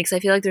bothers me because I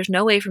feel like there's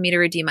no way for me to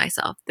redeem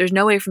myself. There's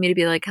no way for me to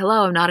be like,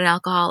 hello, I'm not an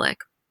alcoholic.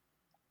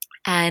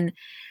 And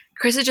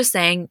Chris is just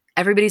saying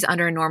everybody's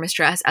under enormous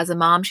stress. As a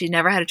mom, she's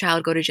never had a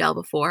child go to jail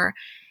before.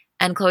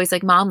 And Chloe's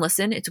like, Mom,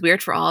 listen, it's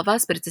weird for all of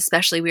us, but it's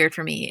especially weird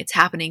for me. It's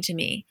happening to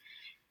me.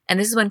 And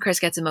this is when Chris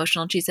gets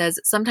emotional. And she says,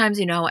 sometimes,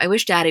 I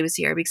wish Daddy was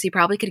here because he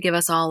probably could give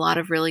us all a lot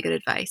of really good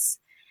advice.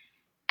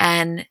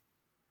 And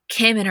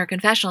Kim in her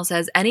confessional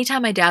says,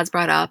 anytime my dad's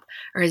brought up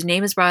or his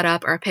name is brought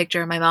up or a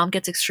picture, my mom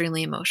gets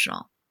extremely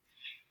emotional.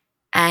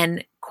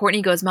 And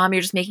Courtney goes, Mom,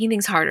 you're just making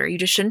things harder. You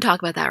just shouldn't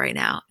talk about that right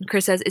now. And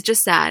Chris says, it's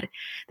just sad.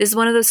 This is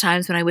one of those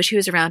times when I wish he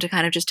was around to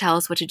kind of just tell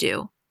us what to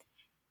do.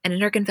 And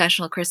in her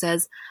confessional, Chris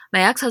says,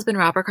 my ex-husband,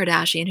 Robert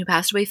Kardashian, who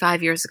passed away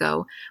 5 years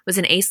ago, was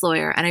an ace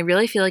lawyer, and I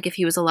really feel like if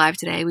he was alive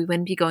today, we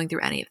wouldn't be going through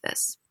any of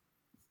this.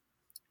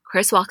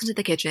 Chris walks into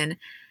the kitchen.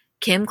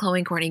 Kim, Chloe,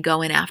 and Courtney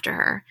go in after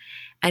her.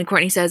 And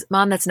Courtney says,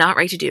 Mom, that's not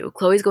right to do.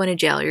 Chloe's going to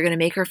jail. You're going to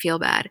make her feel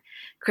bad.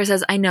 Chris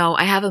says, I know.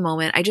 I have a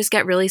moment. I just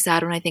get really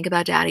sad when I think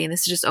about Daddy, and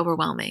this is just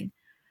overwhelming.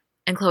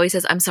 And Chloe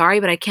says, I'm sorry,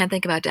 but I can't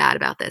think about Dad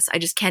about this. I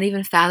just can't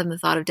even fathom the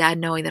thought of Dad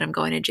knowing that I'm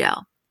going to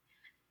jail.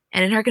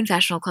 And in her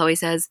confessional, Chloe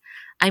says,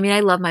 I mean, I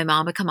love my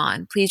mom, but come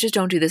on. Please just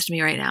don't do this to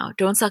me right now.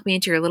 Don't suck me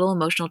into your little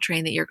emotional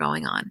train that you're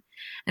going on.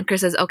 And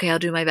Chris says, okay, I'll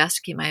do my best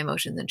to keep my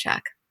emotions in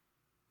check.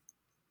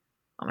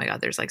 Oh my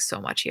God, there's like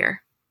so much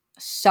here.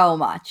 So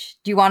much.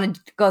 Do you want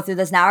to go through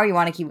this now or you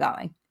want to keep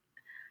going?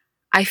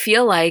 I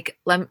feel like,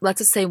 let's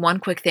just say one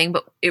quick thing,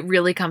 but it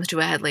really comes to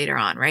a head later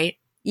on, right?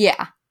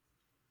 Yeah.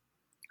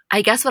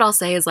 I guess what I'll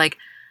say is like,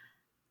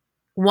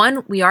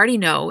 one, we already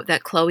know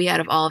that Chloe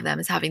out of all of them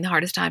is having the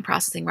hardest time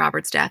processing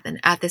Robert's death. And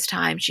at this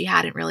time, she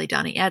hadn't really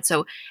done it yet.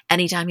 So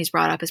anytime he's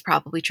brought up is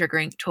probably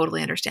triggering,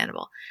 totally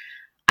understandable.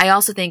 I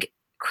also think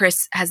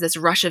Chris has this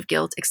rush of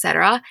guilt,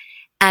 etc.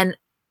 And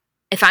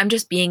if I'm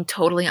just being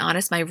totally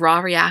honest, my raw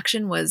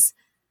reaction was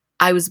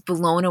I was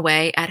blown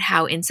away at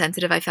how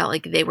insensitive I felt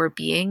like they were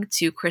being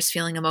to Chris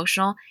feeling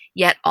emotional.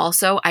 Yet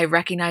also I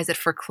recognize that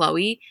for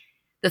Chloe,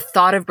 the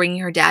thought of bringing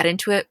her dad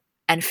into it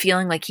and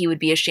feeling like he would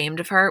be ashamed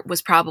of her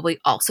was probably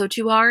also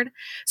too hard.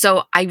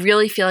 So I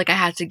really feel like I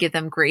had to give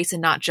them grace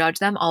and not judge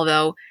them.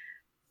 Although,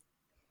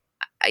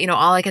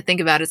 all I could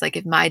think about is like,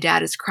 if my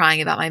dad is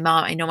crying about my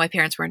mom, I know my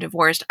parents weren't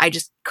divorced. I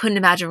just couldn't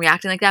imagine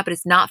reacting like that, but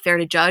it's not fair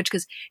to judge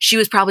because she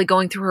was probably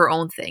going through her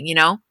own thing,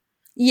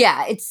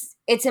 Yeah,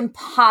 it's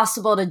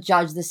impossible to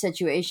judge the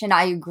situation.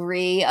 I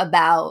agree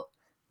about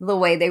the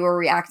way they were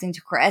reacting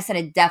to Chris, and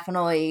it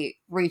definitely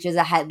reaches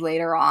a head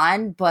later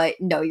on. But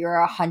no,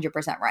 you're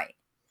 100% right.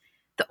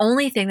 The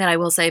only thing that I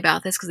will say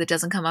about this, because it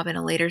doesn't come up in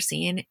a later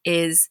scene,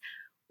 is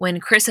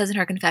when Chris says in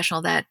her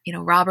confessional that,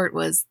 Robert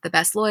was the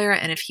best lawyer,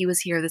 and if he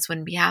was here, this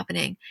wouldn't be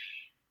happening.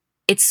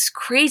 It's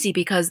crazy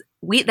because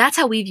that's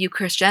how we view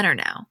Kris Jenner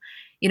now.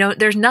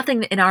 There's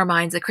nothing in our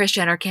minds that Kris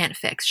Jenner can't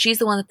fix. She's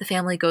the one that the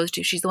family goes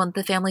to. She's the one that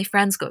the family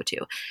friends go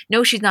to.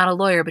 No, she's not a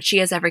lawyer, but she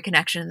has every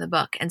connection in the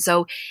book. And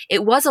so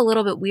it was a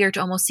little bit weird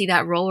to almost see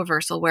that role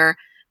reversal where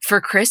for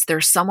Kris,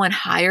 there's someone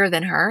higher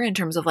than her in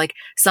terms of like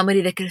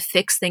somebody that could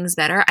fix things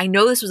better. I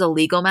know this was a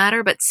legal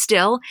matter, but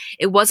still,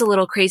 it was a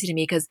little crazy to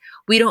me because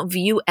we don't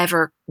view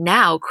ever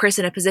now Kris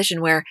in a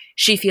position where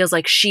she feels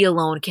like she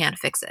alone can't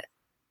fix it.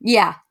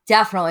 Yeah,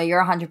 definitely.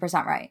 You're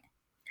 100% right.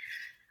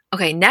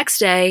 Okay, next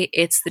day,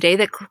 it's the day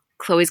that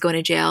Khloe's going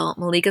to jail.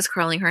 Malika's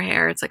curling her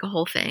hair. It's like a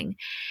whole thing.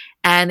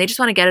 And they just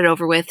want to get it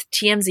over with.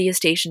 TMZ is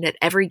stationed at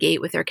every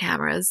gate with their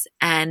cameras.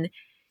 And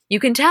you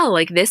can tell,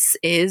 like, this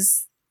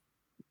is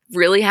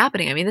really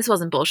happening. I mean, this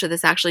wasn't bullshit.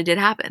 This actually did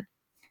happen.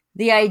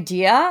 The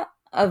idea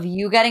of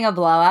you getting a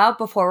blowout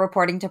before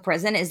reporting to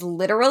prison is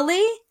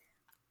literally,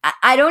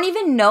 I don't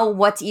even know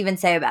what to even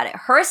say about it.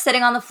 Her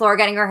sitting on the floor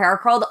getting her hair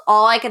curled,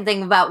 all I could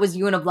think about was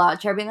you in a blowout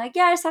chair being like,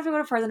 yeah, I just have to go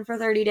to prison for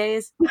 30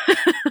 days.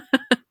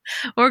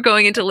 Or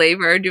going into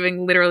labor,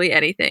 doing literally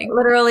anything.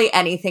 Literally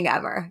anything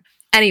ever.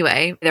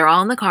 Anyway, they're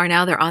all in the car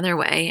now. They're on their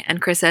way.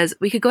 And Kris says,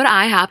 we could go to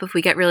IHOP if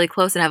we get really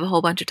close and have a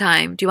whole bunch of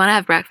time. Do you want to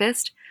have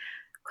breakfast?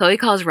 Khloe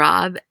calls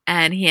Rob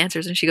and he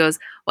answers and she goes,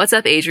 what's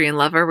up, Adrian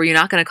lover? Were you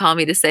not going to call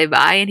me to say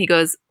bye? And he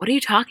goes, what are you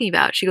talking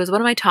about? She goes,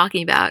 what am I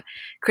talking about?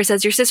 Kris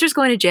says, your sister's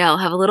going to jail.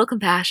 Have a little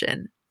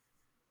compassion.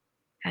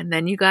 And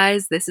then you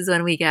guys, this is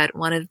when we get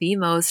one of the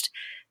most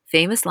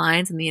famous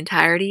lines in the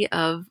entirety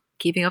of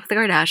Keeping Up with the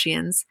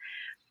Kardashians.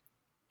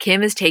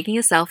 Kim is taking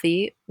a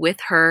selfie with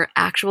her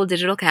actual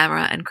digital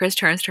camera and Kris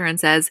turns to her and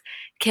says,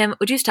 Kim,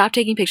 would you stop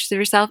taking pictures of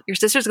yourself? Your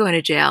sister's going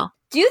to jail.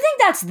 Do you think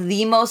that's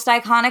the most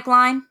iconic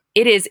line?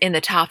 It is in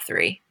the top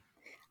 3.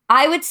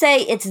 I would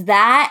say it's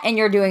that and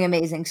You're Doing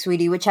Amazing,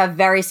 Sweetie, which have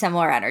very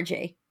similar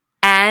energy.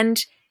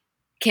 And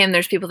Kim,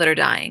 there's people that are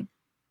dying.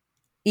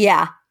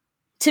 Yeah.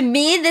 To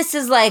me, this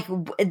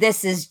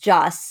is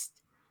just,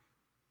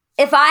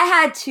 if I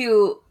had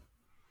to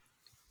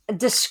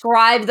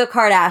describe the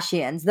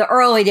Kardashians, the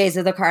early days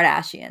of the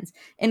Kardashians,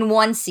 in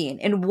one scene,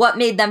 in what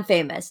made them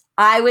famous,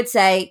 I would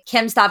say,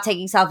 Kim, stop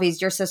taking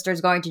selfies, your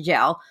sister's going to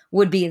jail,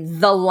 would be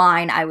the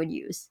line I would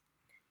use.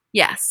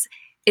 Yes.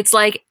 It's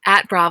like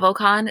at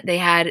BravoCon, they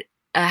had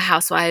a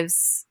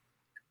Housewives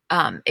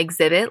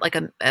exhibit, like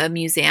a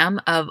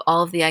museum of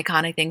all of the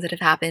iconic things that have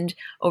happened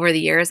over the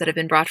years that have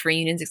been brought for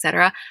reunions,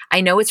 etc.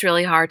 I know it's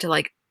really hard to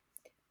like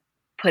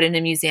put in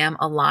a museum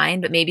a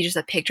line, but maybe just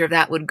a picture of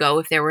that would go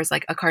if there was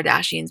like a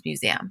Kardashians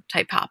museum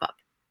type pop-up.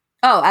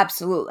 Oh,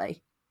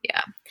 absolutely.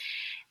 Yeah.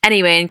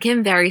 Anyway, and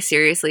Kim very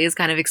seriously is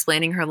kind of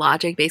explaining her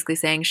logic, basically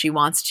saying she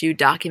wants to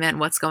document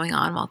what's going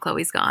on while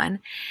Khloe's gone.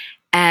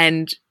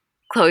 And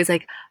Khloe's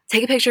like,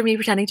 take a picture of me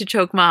pretending to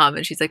choke mom.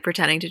 And she's like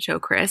pretending to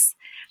choke Kris.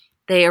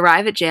 They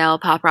arrive at jail.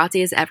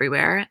 Paparazzi is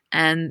everywhere.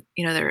 And,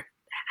 they're,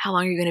 how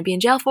long are you going to be in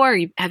jail for?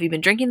 Have you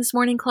been drinking this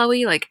morning,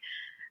 Khloe? Like,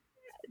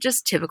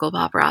 just typical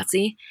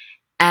paparazzi.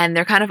 And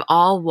they're kind of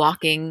all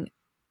walking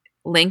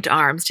linked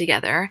arms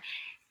together.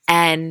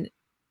 And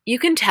you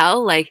can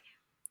tell, like,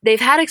 they've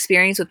had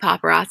experience with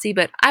paparazzi,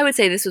 but I would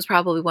say this was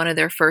probably one of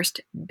their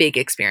first big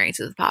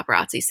experiences with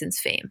paparazzi since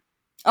Fame.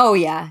 Oh,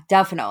 yeah,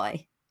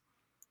 definitely.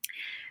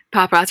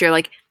 Paparazzi are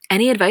like,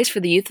 any advice for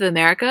the youth of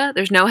America?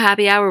 There's no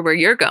happy hour where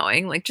you're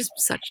going. Like, just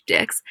such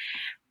dicks.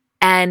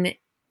 And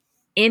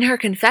in her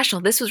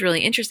confessional, this was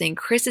really interesting.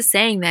 Kris is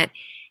saying that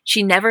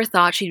she never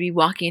thought she'd be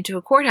walking into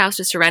a courthouse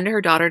to surrender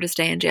her daughter to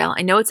stay in jail.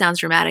 I know it sounds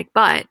dramatic,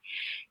 but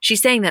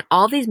she's saying that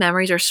all these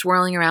memories are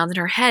swirling around in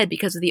her head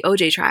because of the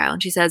OJ trial.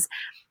 And she says,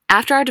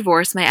 after our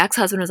divorce, my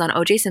ex-husband was on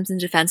OJ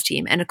Simpson's defense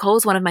team, and Nicole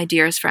was one of my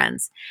dearest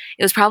friends.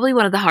 It was probably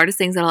one of the hardest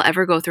things that I'll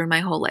ever go through in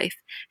my whole life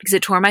because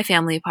it tore my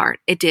family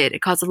apart. It did.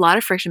 It caused a lot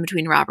of friction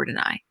between Robert and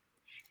I.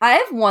 I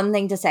have one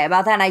thing to say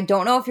about that, and I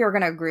don't know if you're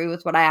going to agree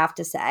with what I have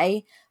to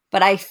say,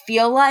 but I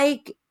feel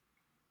like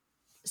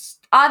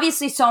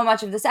obviously so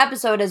much of this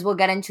episode, as we'll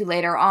get into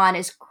later on,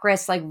 is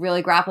Kris like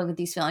really grappling with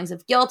these feelings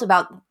of guilt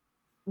about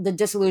the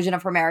disillusion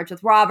of her marriage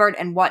with Robert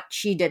and what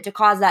she did to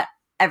cause that,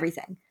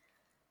 everything.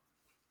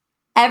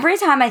 Every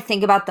time I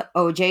think about the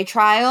OJ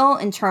trial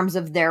in terms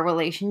of their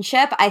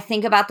relationship, I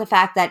think about the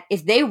fact that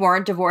if they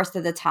weren't divorced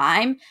at the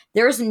time,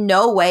 there's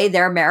no way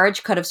their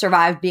marriage could have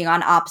survived being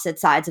on opposite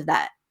sides of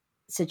that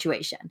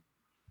situation.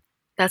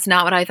 That's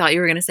not what I thought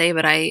you were going to say,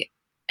 but I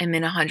am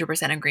in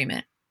 100%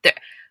 agreement.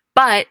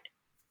 But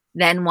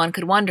then one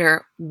could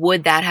wonder,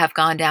 would that have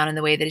gone down in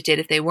the way that it did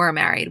if they were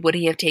married? Would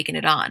he have taken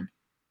it on?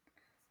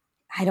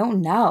 I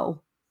don't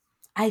know.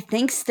 I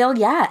think still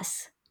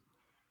yes.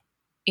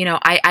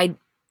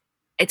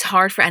 It's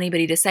hard for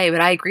anybody to say, but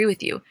I agree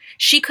with you.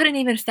 She couldn't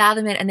even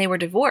fathom it and they were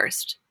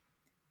divorced.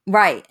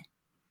 Right.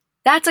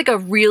 That's like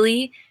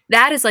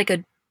that is like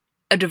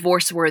a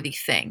divorce-worthy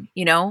thing,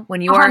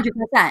 when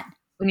 100%.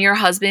 When your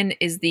husband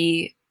is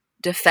the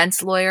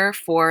defense lawyer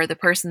for the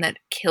person that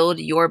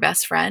killed your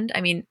best friend. I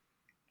mean,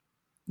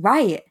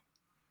 right.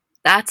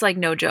 That's like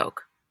no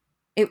joke.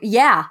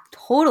 Yeah,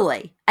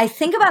 totally. I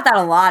think about that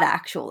a lot,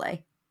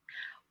 actually.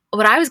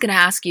 What I was going to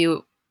ask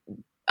you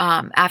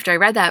after I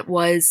read that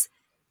was,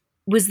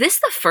 Was this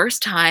the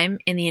first time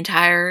in the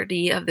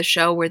entirety of the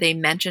show where they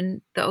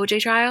mentioned the OJ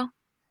trial?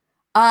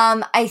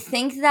 I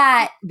think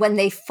that when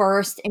they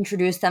first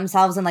introduced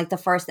themselves in like the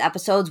first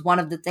episodes, one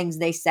of the things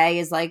they say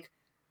is like,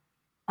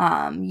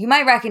 you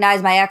might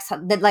recognize my ex,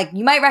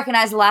 you might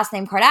recognize the last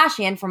name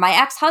Kardashian from my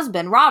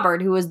ex-husband,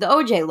 Robert, who was the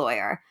OJ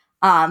lawyer.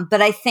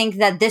 But I think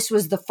that this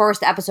was the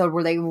first episode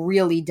where they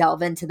really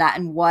delve into that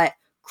and what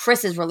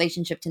Chris's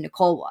relationship to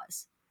Nicole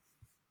was.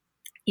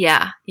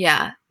 Yeah.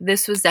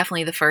 This was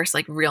definitely the first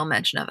like real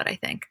mention of it, I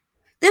think.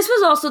 This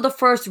was also the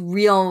first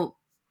real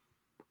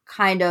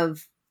kind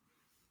of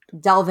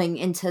delving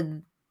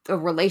into the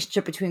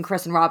relationship between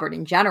Chris and Robert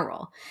in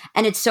general.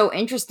 And it's so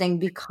interesting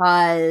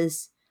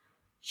because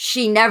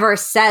she never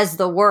says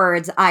the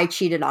words, I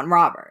cheated on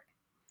Robert.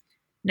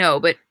 No,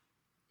 but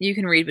you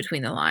can read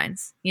between the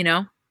lines, you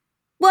know?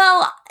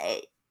 Well,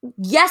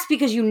 yes,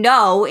 because you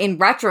know in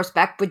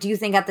retrospect, but do you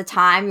think at the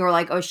time you were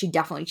like, oh, she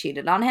definitely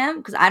cheated on him?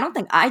 Because I don't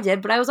think I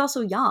did, but I was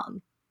also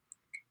young.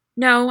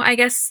 No, I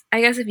guess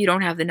if you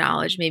don't have the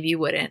knowledge, maybe you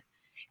wouldn't.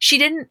 She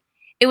didn't.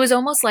 It was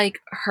almost like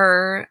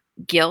her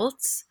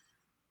guilt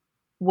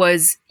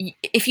was,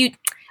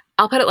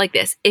 I'll put it like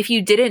this. If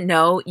you didn't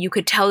know, you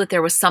could tell that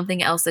there was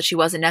something else that she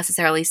wasn't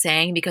necessarily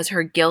saying because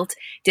her guilt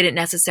didn't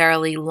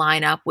necessarily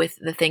line up with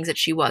the things that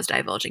she was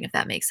divulging, if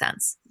that makes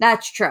sense.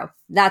 That's true.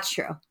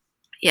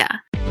 Yeah.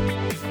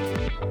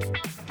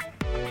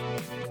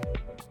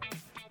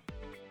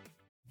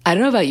 I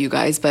don't know about you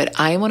guys, but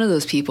I am one of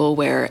those people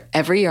where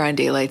every year on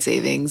daylight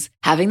savings,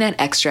 having that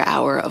extra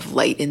hour of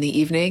light in the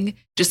evening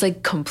just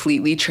like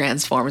completely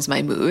transforms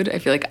my mood. I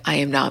feel like I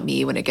am not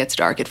me when it gets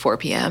dark at 4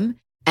 p.m.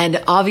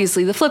 And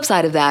obviously the flip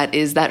side of that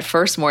is that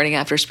first morning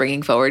after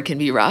springing forward can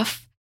be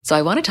rough. So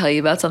I want to tell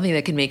you about something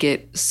that can make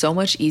it so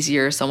much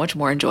easier, so much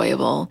more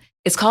enjoyable.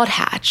 It's called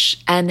Hatch,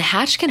 and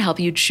Hatch can help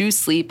you choose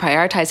sleep,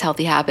 prioritize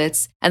healthy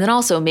habits, and then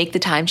also make the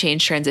time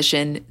change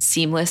transition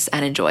seamless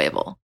and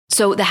enjoyable.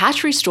 So the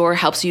Hatch Restore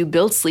helps you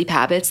build sleep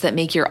habits that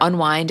make your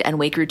unwind and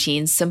wake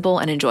routines simple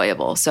and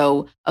enjoyable.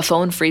 So a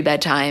phone-free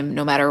bedtime,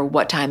 no matter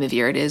what time of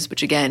year it is,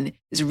 which again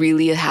is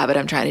really a habit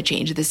I'm trying to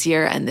change this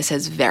year, and this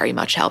has very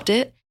much helped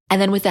it. And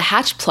then with the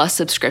Hatch Plus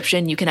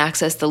subscription, you can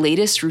access the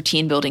latest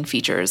routine-building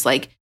features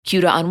like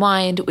Cue to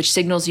Unwind, which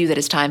signals you that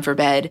it's time for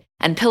bed,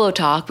 and Pillow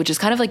Talk, which is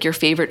kind of like your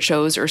favorite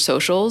shows or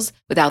socials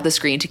without the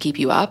screen to keep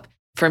you up.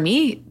 For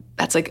me,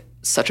 that's like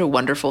such a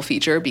wonderful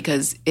feature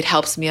because it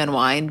helps me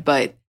unwind,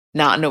 but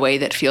not in a way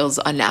that feels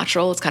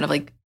unnatural. It's kind of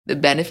like the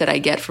benefit I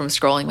get from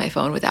scrolling my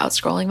phone without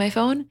scrolling my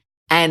phone.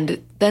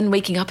 And then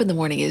waking up in the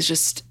morning is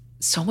just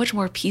so much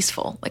more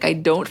peaceful. Like I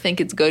don't think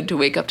it's good to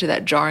wake up to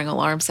that jarring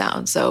alarm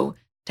sound. So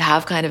to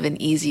have kind of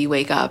an easy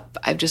wake up,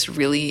 I've just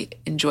really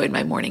enjoyed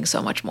my morning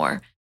so much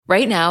more.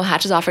 Right now,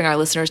 Hatch is offering our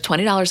listeners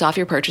 $20 off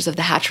your purchase of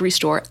the Hatch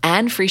Restore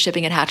and free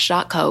shipping at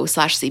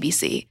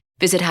hatch.co/CBC.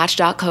 Visit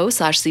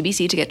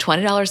hatch.co/CBC to get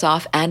 $20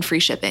 off and free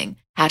shipping.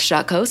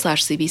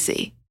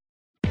 Hatch.co/CBC.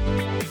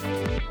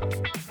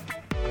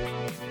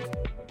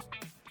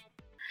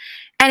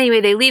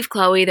 Anyway, they leave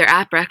Chloe. They're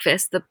at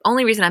breakfast. The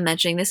only reason I'm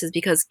mentioning this is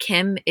because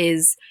Kim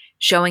is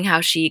showing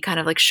how she kind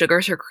of like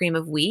sugars her cream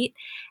of wheat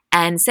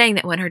and saying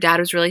that when her dad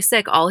was really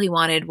sick, all he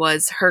wanted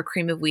was her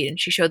cream of wheat. And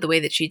she showed the way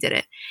that she did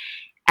it.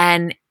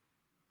 And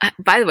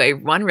by the way,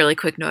 one really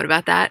quick note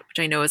about that, which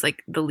I know is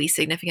like the least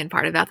significant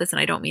part about this, and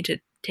I don't mean to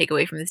take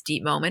away from this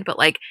deep moment, but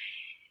like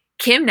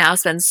Kim now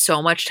spends so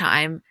much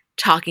time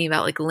talking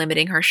about like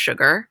limiting her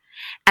sugar.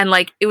 And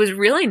like it was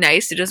really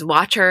nice to just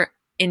watch her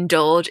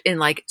indulge in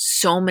like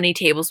so many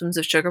tablespoons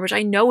of sugar, which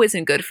I know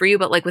isn't good for you,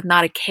 but like with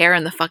not a care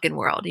in the fucking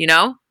world, you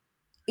know?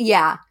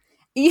 Yeah.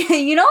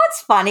 You know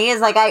what's funny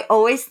is like I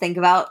always think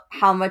about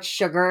how much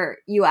sugar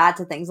you add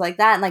to things like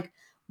that. And like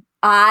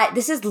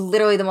this is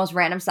literally the most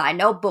random side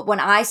note, but when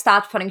I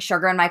stopped putting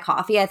sugar in my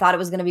coffee, I thought it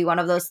was going to be one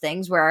of those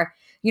things where,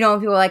 you know, when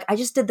people are like, I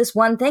just did this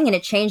one thing and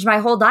it changed my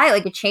whole diet.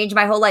 Like it changed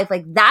my whole life.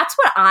 Like that's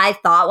what I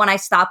thought when I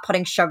stopped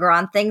putting sugar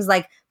on things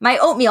like my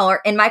oatmeal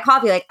or in my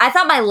coffee. Like I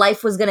thought my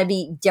life was going to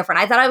be different.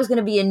 I thought I was going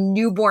to be a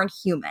newborn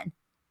human.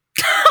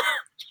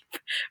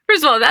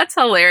 First of all, that's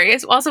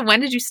hilarious. Also,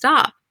 when did you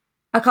stop?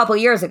 A couple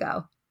years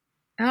ago.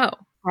 Oh,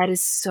 that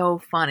is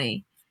so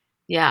funny.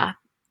 Yeah,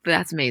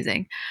 that's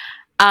amazing.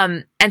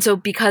 And so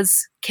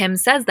because Kim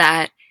says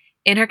that,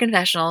 in her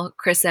confessional,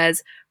 Chris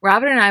says,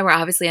 Robert and I were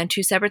obviously on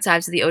two separate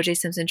sides of the O.J.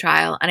 Simpson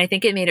trial, and I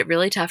think it made it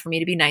really tough for me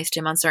to be nice to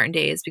him on certain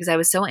days because I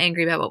was so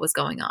angry about what was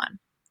going on.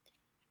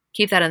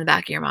 Keep that in the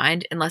back of your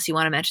mind, unless you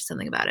want to mention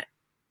something about it.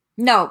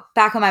 No,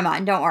 back on my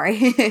mind. Don't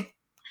worry.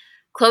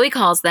 Chloe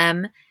calls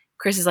them.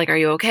 Chris is like, are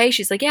you okay?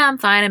 She's like, yeah, I'm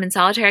fine. I'm in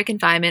solitary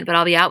confinement, but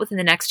I'll be out within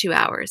the next 2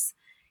 hours.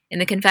 In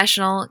the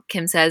confessional,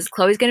 Kim says,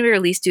 Chloe's going to be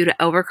released due to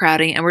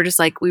overcrowding, and we're just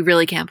like, we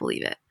really can't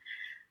believe it.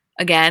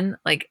 Again,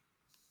 like,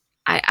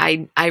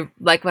 I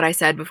like what I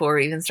said before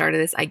we even started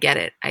this. I get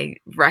it. I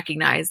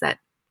recognize that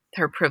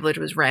her privilege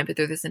was rampant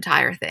through this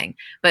entire thing.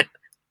 But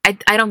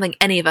I don't think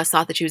any of us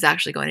thought that she was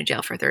actually going to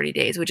jail for 30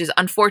 days, which is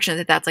unfortunate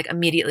that that's like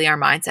immediately our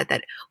mindset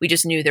that we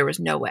just knew there was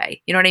no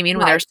way. You know what I mean?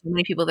 When there are so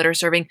many people that are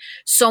serving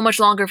so much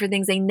longer for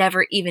things they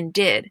never even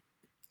did.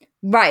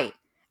 Right.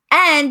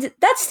 And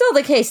that's still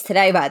the case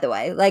today, by the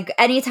way. Like,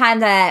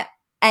 anytime that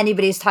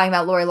anybody's talking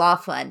about Lori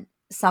Loughlin,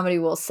 somebody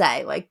will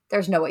say, like,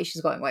 there's no way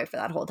she's going away for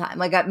that whole time.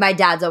 Like, my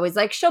dad's always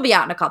like, she'll be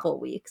out in a couple of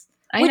weeks.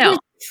 I know. Which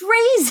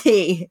is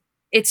crazy.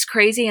 It's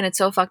crazy and it's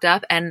so fucked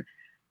up. And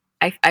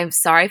I'm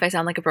sorry if I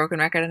sound like a broken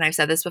record and I've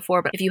said this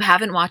before, but if you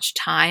haven't watched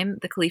Time,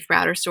 the Khalif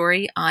Browder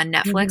story on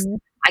Netflix,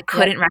 I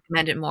couldn't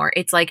recommend it more.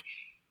 It's like,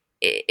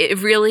 it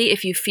really,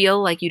 if you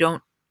feel like you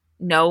don't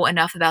know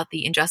enough about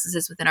the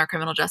injustices within our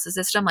criminal justice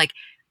system, like,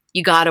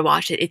 you got to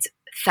watch it. It's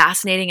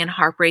fascinating and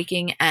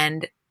heartbreaking.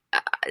 And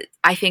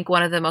I think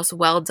one of the most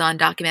well done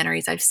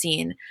documentaries I've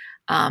seen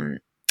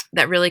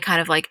that really kind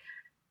of like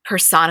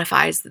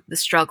personifies the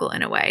struggle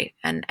in a way.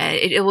 And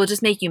it will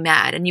just make you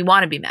mad, and you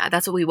want to be mad.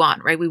 That's what we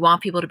want, right? We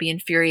want people to be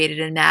infuriated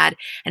and mad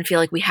and feel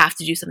like we have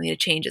to do something to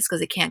change this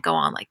because it can't go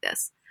on like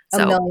this.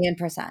 So,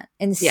 1,000,000%.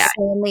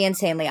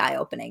 Insanely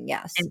eye-opening,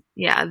 yes. And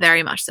yeah,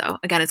 very much so.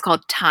 Again, it's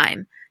called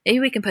Time. Maybe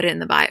we can put it in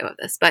the bio of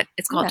this, but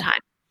it's called Time.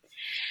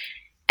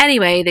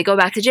 Anyway, they go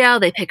back to jail.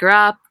 They pick her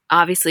up.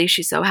 Obviously,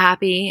 she's so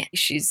happy.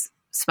 She's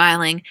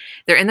smiling.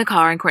 They're in the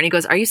car, and Courtney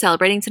goes, "Are you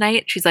celebrating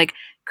tonight?" She's like,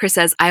 Chris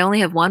says, "I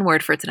only have one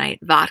word for tonight,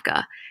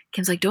 vodka."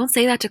 Kim's like, "Don't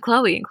say that to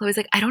Chloe." And Chloe's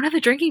like, "I don't have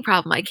a drinking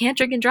problem. I can't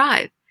drink and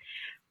drive."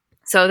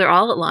 So they're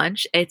all at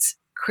lunch. It's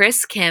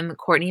Chris, Kim,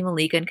 Courtney,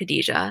 Malika, and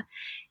Khadijah.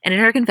 And in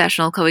her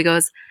confessional, Chloe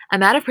goes,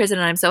 "I'm out of prison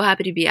and I'm so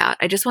happy to be out.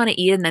 I just want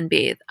to eat and then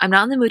bathe. I'm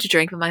not in the mood to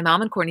drink, but my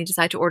mom and Courtney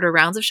decide to order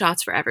rounds of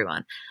shots for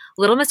everyone.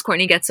 Little Miss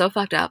Courtney gets so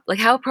fucked up. Like,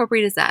 how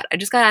appropriate is that? I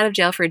just got out of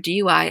jail for a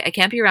DUI. I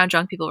can't be around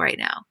drunk people right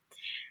now."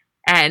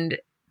 And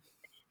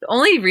the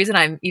only reason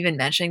I'm even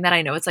mentioning that,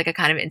 I know it's like a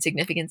kind of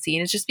insignificant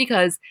scene, is just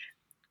because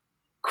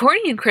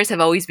Courtney and Chris have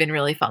always been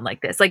really fun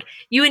like this. Like,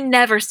 you would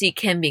never see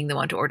Kim being the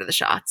one to order the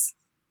shots.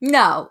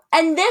 No.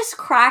 And this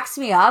cracks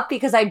me up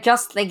because I'm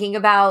just thinking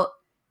about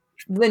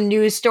the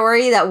news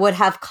story that would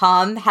have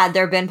come had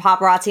there been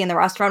paparazzi in the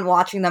restaurant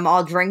watching them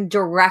all drink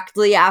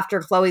directly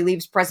after Chloe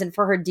leaves prison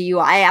for her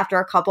DUI after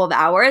a couple of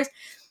hours.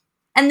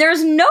 And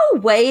there's no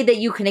way that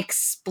you can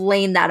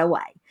explain that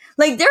away.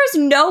 Like, there's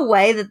no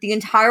way that the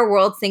entire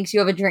world thinks you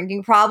have a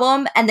drinking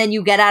problem and then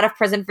you get out of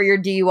prison for your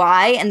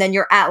DUI and then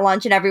you're at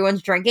lunch and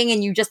everyone's drinking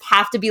and you just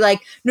have to be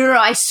like, no,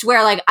 I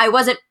swear, like,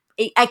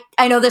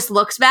 I know this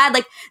looks bad.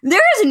 Like,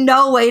 there is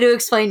no way to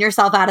explain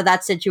yourself out of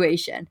that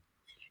situation.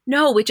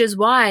 No, which is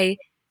why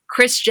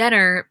Kris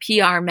Jenner,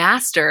 PR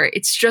master,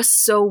 it's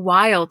just so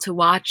wild to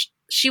watch.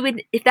 She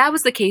would, if that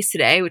was the case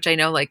today, which I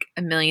know like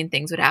a million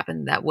things would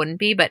happen that wouldn't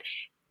be, but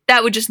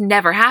that would just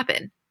never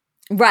happen.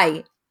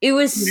 Right. It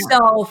was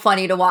so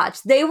funny to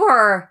watch. They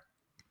were,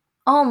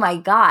 oh my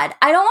God.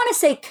 I don't want to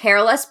say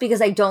careless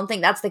because I don't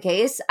think that's the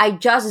case. And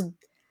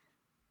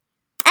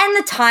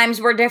the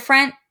times were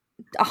different.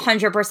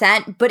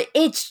 100%, but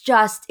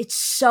it's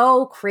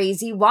so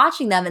crazy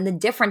watching them and the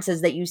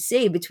differences that you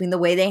see between the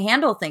way they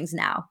handle things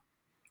now.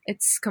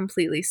 It's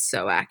completely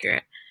so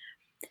accurate.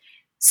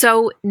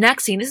 So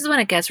next scene, this is when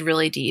it gets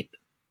really deep.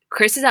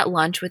 Chris is at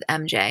lunch with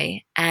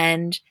MJ,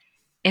 and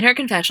in her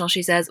confessional,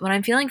 she says, "When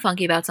I'm feeling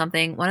funky about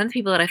something, one of the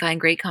people that I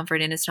find great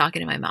comfort in is talking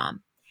to my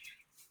mom."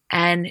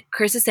 And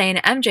Chris is saying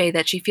to MJ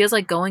that she feels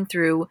like going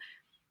through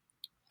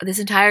this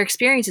entire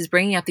experience is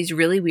bringing up these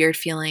really weird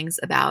feelings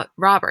about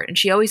Robert. And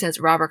she always says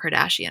Robert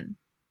Kardashian.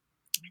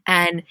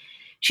 And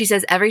she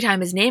says every time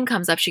his name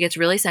comes up, she gets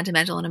really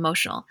sentimental and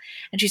emotional.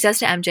 And she says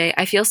to MJ,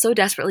 "I feel so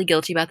desperately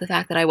guilty about the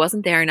fact that I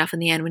wasn't there enough in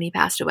the end when he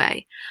passed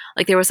away.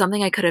 Like there was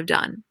something I could have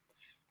done."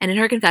 And in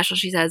her confessional,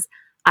 she says,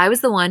 "I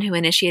was the one who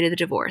initiated the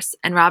divorce,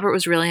 and Robert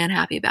was really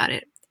unhappy about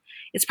it.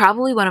 It's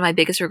probably one of my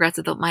biggest regrets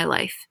of my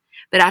life.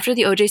 But after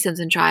the O.J.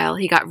 Simpson trial,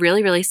 he got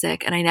really, really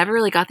sick, and I never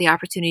really got the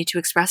opportunity to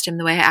express to him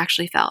the way I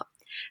actually felt.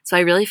 So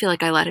I really feel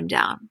like I let him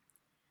down."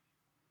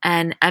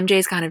 And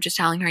MJ's kind of just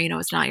telling her,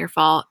 it's not your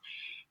fault.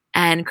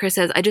 And Chris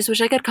says, "I just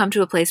wish I could come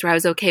to a place where I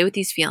was okay with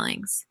these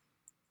feelings."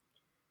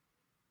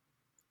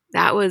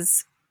 That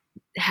was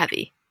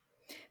heavy.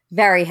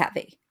 Very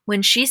heavy.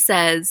 When she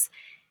says,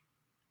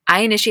 "I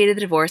initiated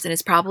the divorce, and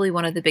it's probably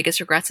one of the biggest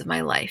regrets of my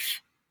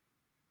life."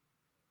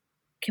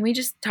 Can we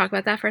just talk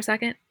about that for a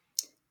second?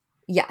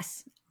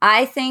 Yes.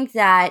 I think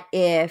that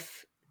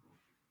if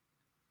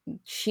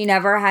she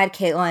never had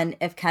Caitlyn,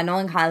 if Kendall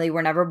and Kylie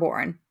were never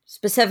born,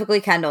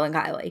 specifically Kendall and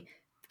Kylie,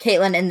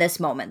 Caitlyn in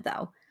this moment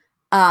though,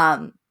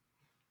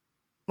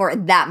 or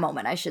that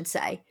moment, I should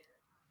say,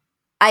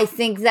 I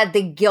think that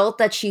the guilt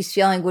that she's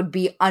feeling would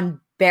be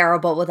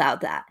unbearable without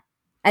that.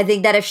 I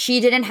think that if she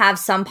didn't have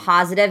some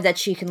positive that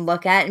she can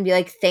look at and be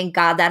like, thank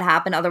God that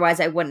happened, otherwise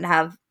I wouldn't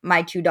have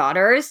my two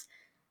daughters,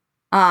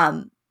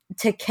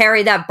 to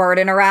carry that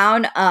burden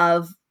around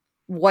of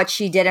what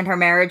she did in her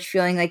marriage,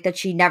 feeling like that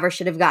she never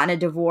should have gotten a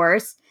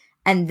divorce,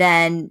 and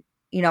then,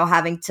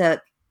 having to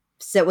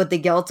sit with the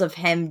guilt of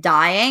him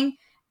dying.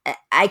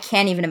 I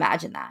can't even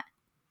imagine that.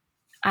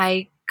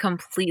 I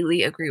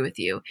completely agree with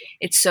you.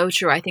 It's so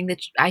true. I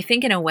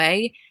think in a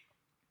way,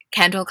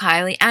 Kendall,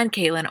 Kylie, and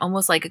Caitlyn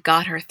almost like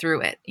got her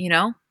through it,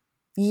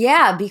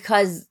 Yeah,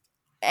 because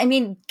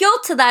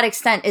guilt to that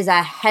extent is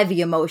a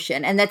heavy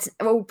emotion, and that's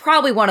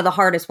probably one of the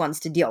hardest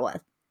ones to deal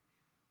with.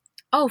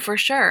 Oh, for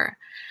sure.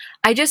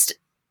 I just,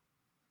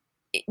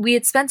 we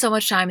had spent so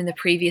much time in the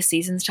previous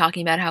seasons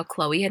talking about how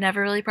Chloe had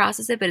never really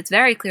processed it, but it's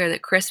very clear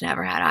that Chris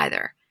never had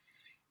either.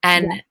 Yeah.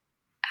 And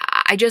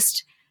I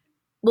just,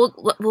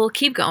 we'll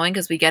keep going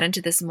because we get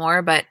into this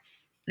more, but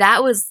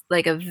that was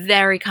like a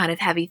very kind of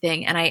heavy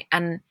thing. And I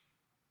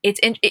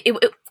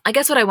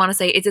guess what I want to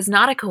say is it's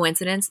not a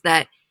coincidence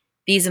that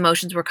these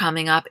emotions were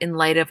coming up in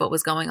light of what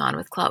was going on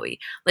with Chloe.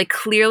 Like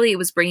clearly it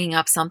was bringing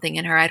up something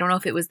in her. I don't know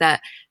if it was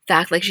that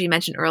fact, like she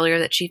mentioned earlier,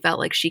 that she felt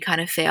like she kind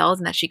of failed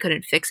and that she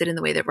couldn't fix it in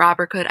the way that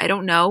Robert could. I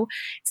don't know.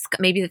 It's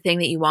maybe the thing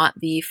that you want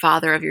the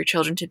father of your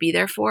children to be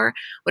there for.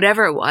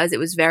 Whatever it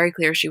was very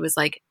clear she was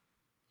like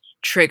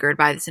triggered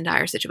by this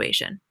entire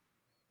situation.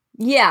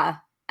 Yeah.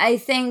 I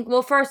think,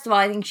 well, first of all,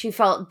 I think she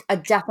felt a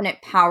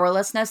definite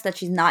powerlessness that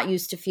she's not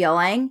used to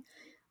feeling.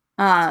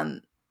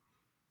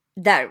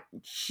 That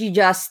she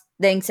just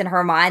thinks in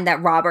her mind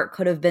that Robert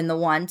could have been the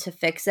one to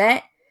fix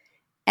it.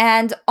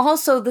 And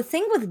also, the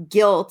thing with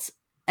guilt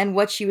and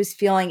what she was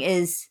feeling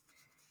is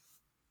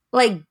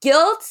like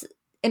guilt,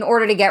 in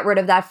order to get rid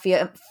of that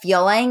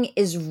feeling,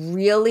 is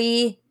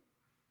really,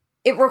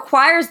 it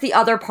requires the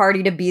other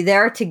party to be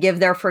there to give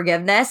their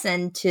forgiveness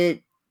and to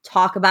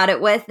talk about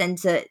it with and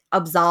to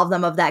absolve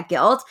them of that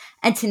guilt.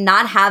 And to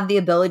not have the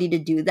ability to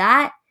do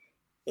that,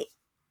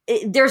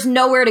 there's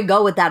nowhere to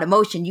go with that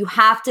emotion. You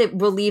have to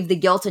relieve the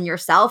guilt in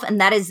yourself. And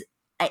that is,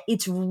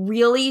 it's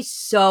really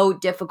so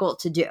difficult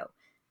to do.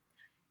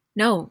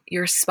 No,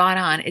 you're spot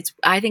on.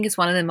 I think it's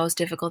one of the most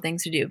difficult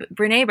things to do. But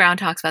Brene Brown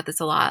talks about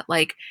this a lot,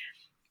 like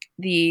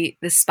the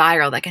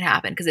spiral that can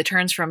happen because it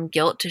turns from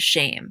guilt to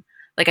shame.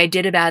 Like I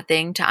did a bad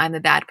thing to I'm a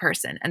bad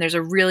person. And there's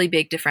a really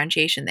big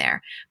differentiation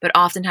there. But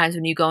oftentimes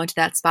when you go into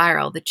that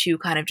spiral, the two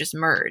kind of just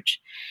merge.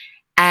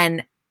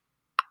 And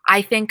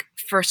I think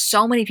for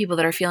so many people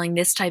that are feeling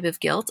this type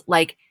of guilt,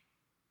 like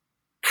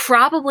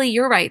probably,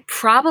 you're right,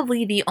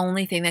 probably the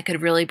only thing that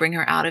could really bring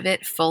her out of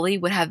it fully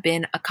would have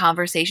been a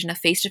conversation, a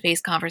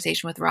face-to-face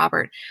conversation with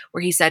Robert,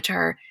 where he said to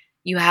her,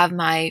 you have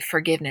my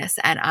forgiveness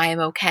and I am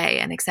okay,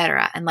 and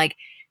etc. And like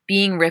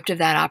being ripped of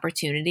that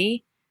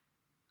opportunity,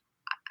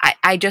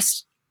 I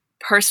just,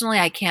 personally,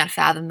 I can't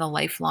fathom the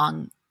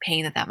lifelong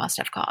pain that must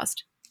have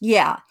caused.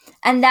 Yeah.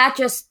 And that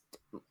just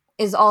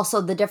is also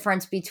the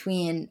difference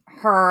between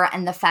her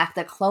and the fact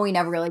that Chloe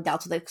never really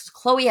dealt with it. Because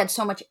Chloe had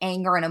so much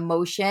anger and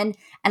emotion,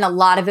 and a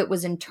lot of it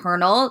was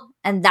internal.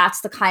 And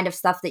that's the kind of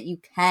stuff that you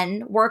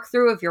can work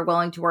through if you're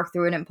willing to work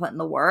through it and put in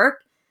the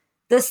work.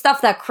 The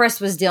stuff that Chris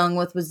was dealing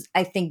with was,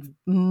 I think,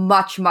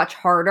 much, much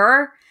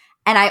harder.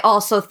 And I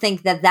also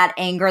think that that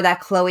anger that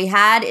Chloe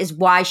had is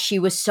why she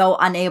was so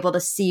unable to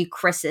see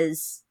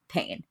Chris's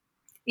pain.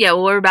 Yeah,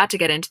 well, we're about to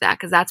get into that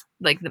because that's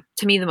like,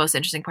 to me, the most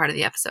interesting part of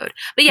the episode.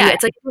 But yeah,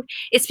 it's like,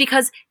 it's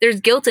because there's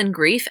guilt and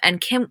grief,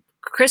 and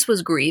Chris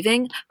was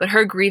grieving, but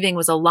her grieving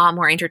was a lot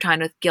more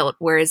intertwined with guilt,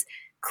 whereas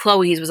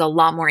Chloe's was a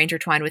lot more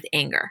intertwined with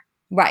anger.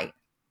 Right.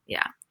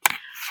 Yeah.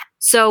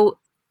 So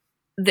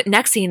the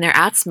next scene, they're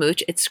at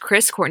Smooch. It's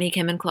Chris, Courtney,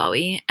 Kim, and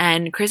Chloe.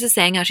 And Chris is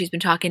saying how she's been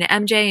talking to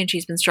MJ and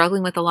she's been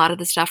struggling with a lot of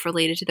the stuff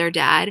related to their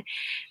dad.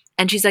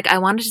 And she's like, I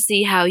wanted to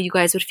see how you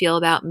guys would feel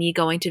about me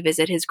going to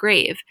visit his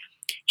grave.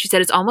 She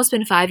said, it's almost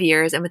been 5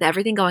 years, and with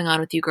everything going on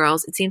with you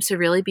girls, it seems to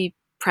really be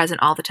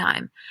present all the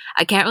time.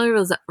 I can't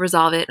really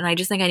resolve it, and I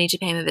just think I need to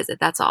pay him a visit,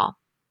 that's all.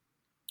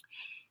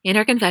 In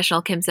her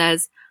confessional, Kim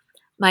says,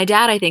 my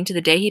dad, I think, to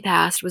the day he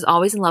passed, was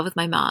always in love with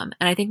my mom,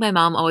 and I think my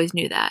mom always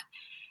knew that.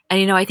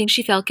 And, I think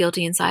she felt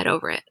guilty inside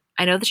over it.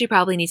 I know that she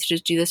probably needs to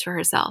just do this for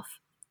herself.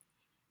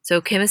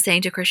 So Kim is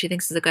saying to Chris she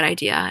thinks it's a good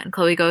idea, and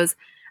Chloe goes,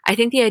 I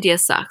think the idea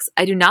sucks.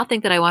 I do not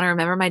think that I want to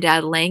remember my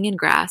dad laying in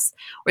grass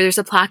where there's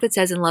a plaque that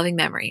says in loving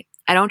memory.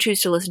 I don't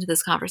choose to listen to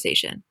this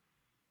conversation.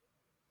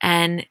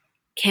 And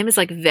Kim is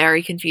like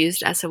very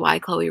confused as to why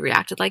Chloe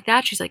reacted like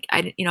that. She's like,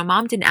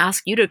 Mom didn't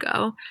ask you to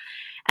go.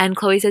 And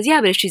Chloe says,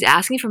 yeah, but if she's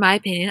asking for my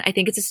opinion, I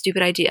think it's a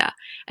stupid idea.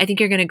 I think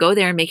you're going to go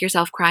there and make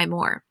yourself cry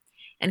more.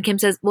 And Kim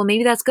says, well,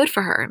 maybe that's good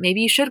for her.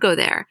 Maybe you should go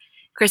there.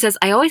 Chris says,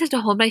 I always have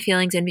to hold my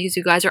feelings in because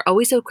you guys are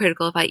always so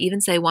critical if I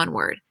even say one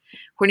word.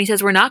 Courtney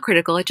says, we're not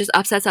critical. It just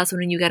upsets us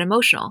when you get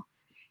emotional.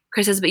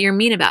 Chris says, but you're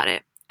mean about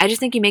it. I just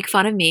think you make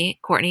fun of me,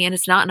 Courtney, and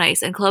it's not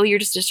nice. And Chloe, you're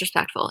just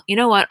disrespectful. You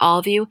know what, all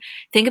of you?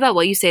 Think about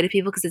what you say to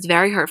people because it's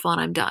very hurtful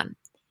and I'm done.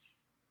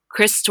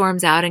 Chris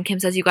storms out and Kim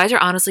says, you guys are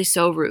honestly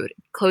so rude.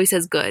 Chloe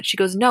says, good. She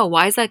goes, no,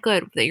 why is that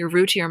good? That you're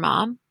rude to your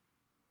mom?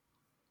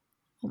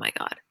 Oh my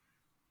God.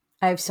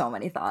 I have so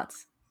many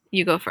thoughts.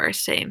 You go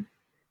first, same.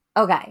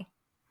 Okay.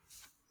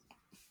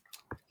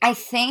 I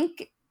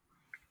think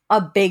a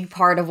big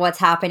part of what's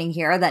happening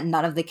here that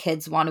none of the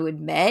kids want to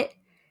admit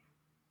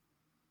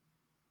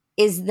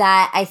is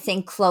that I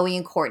think Chloe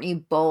and Courtney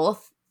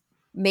both,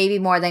 maybe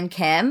more than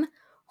Kim,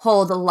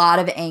 hold a lot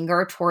of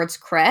anger towards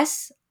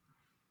Chris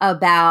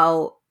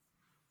about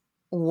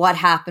what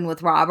happened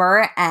with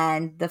Robert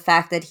and the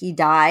fact that he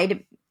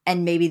died.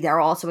 And maybe they're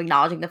also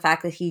acknowledging the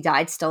fact that he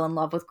died still in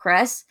love with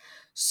Chris.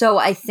 So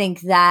I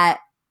think that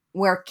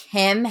where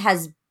Kim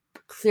has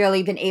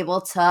clearly been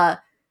able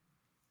to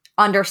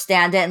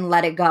understand it and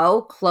let it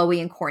go.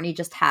 Khloe and Kourtney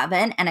just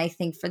haven't. And I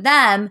think for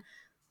them,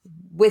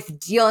 with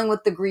dealing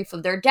with the grief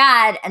of their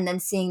dad and then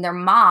seeing their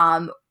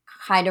mom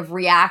kind of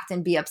react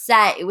and be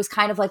upset, it was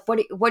kind of like,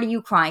 what are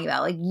you crying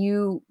about? Like,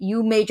 you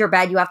made your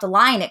bed, you have to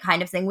lie in it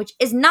kind of thing, which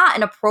is not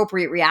an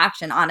appropriate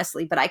reaction,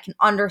 honestly, but I can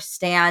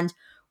understand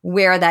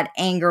where that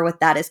anger with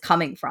that is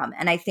coming from.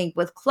 And I think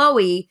with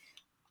Khloe,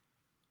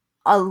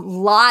 a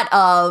lot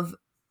of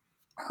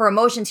her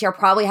emotions here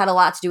probably had a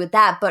lot to do with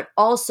that, but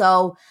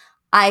also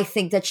I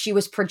think that she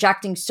was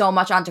projecting so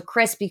much onto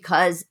Kris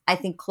because I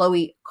think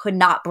Khloe could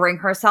not bring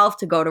herself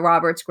to go to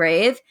Robert's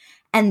grave,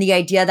 and the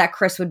idea that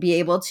Kris would be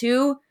able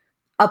to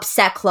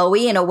upset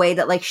Khloe in a way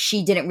that like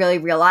she didn't really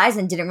realize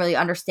and didn't really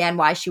understand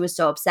why she was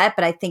so upset.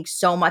 But I think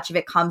so much of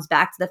it comes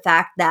back to the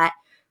fact that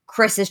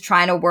Kris is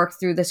trying to work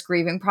through this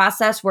grieving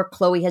process where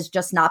Khloe has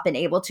just not been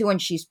able to, and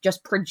she's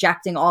just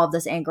projecting all of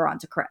this anger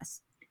onto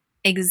Kris.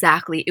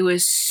 Exactly. It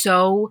was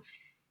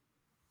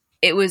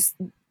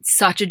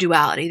such a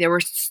duality. There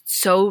were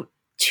so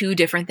two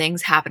different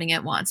things happening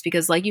at once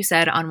because like you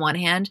said, on one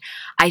hand,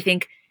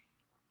 I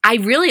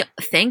really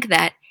think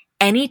that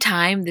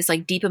anytime this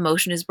like deep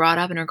emotion is brought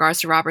up in regards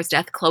to Robert's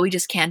death, Khloe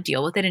just can't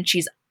deal with it and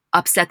she's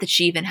upset that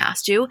she even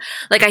has to.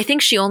 Like, I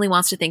think she only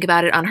wants to think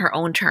about it on her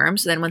own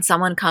terms. So then when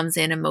someone comes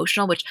in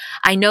emotional, which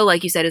I know,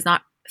 like you said, is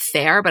not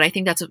fair, but I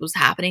think that's what was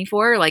happening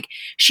for her. Like,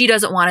 she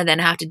doesn't want to then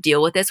have to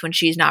deal with this when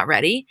she's not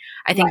ready.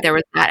 I think there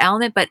was that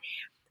element. But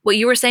what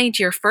you were saying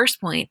to your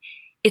first point,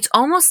 it's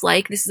almost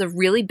like, this is a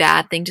really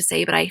bad thing to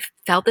say, but I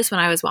felt this when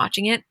I was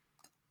watching it.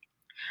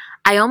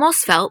 I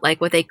almost felt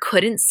like what they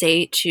couldn't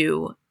say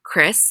to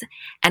Kris,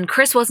 and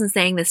Kris wasn't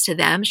saying this to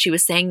them, she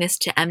was saying this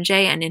to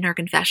MJ, and in her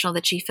confessional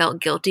that she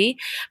felt guilty,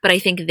 but I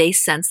think they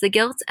sensed the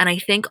guilt, and I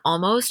think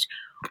almost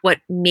what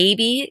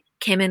maybe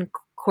Kim and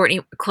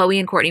Khloe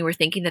and Kourtney were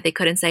thinking that they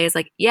couldn't say is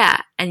like,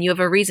 yeah, and you have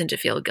a reason to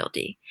feel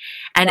guilty.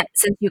 And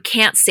since you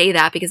can't say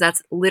that, because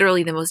that's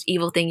literally the most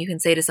evil thing you can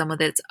say to someone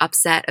that's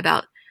upset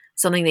about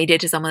something they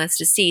did to someone that's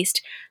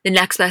deceased, the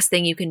next best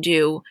thing you can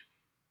do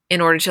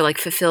in order to like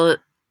fulfill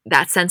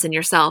that sense in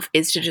yourself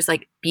is to just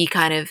like be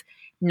kind of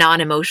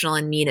non-emotional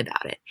and mean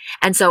about it.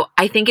 And so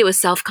I think it was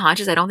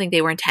self-conscious. I don't think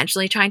they were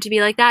intentionally trying to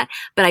be like that,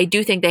 but I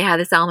do think they had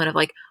this element of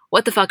like,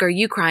 what the fuck are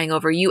you crying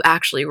over? You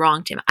actually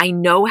wronged him. I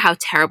know how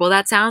terrible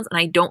that sounds, and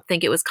I don't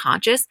think it was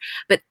conscious,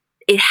 but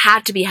it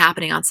had to be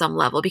happening on some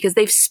level because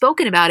they've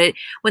spoken about it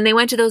when they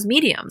went to those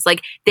mediums.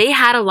 Like, they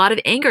had a lot of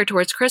anger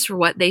towards Kris for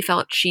what they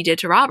felt she did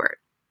to Robert.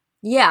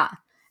 Yeah.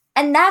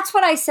 And that's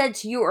what I said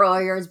to you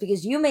earlier, is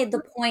because you made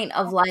the point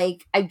of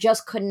like, I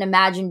just couldn't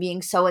imagine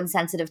being so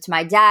insensitive to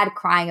my dad,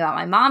 crying about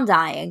my mom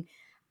dying.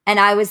 And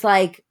I was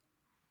like,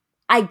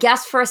 I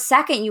guess for a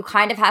second, you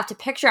kind of have to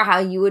picture how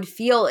you would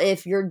feel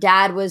if your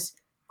dad was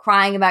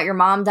crying about your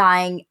mom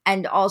dying.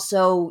 And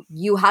also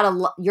you had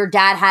your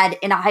dad had,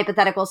 in a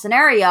hypothetical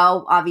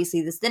scenario,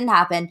 obviously this didn't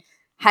happen,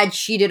 had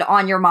cheated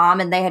on your mom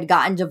and they had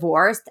gotten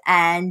divorced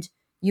and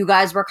you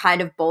guys were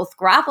kind of both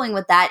grappling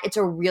with that. It's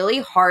a really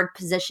hard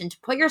position to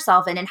put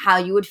yourself in, and how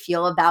you would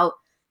feel about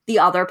the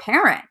other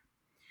parent.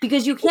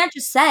 Because you can't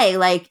just say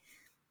like,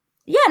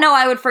 yeah, no,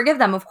 I would forgive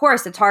them. Of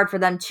course, it's hard for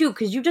them too,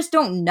 because you just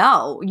don't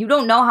know. You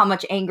don't know how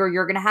much anger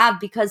you're going to have,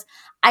 because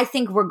I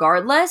think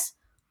regardless,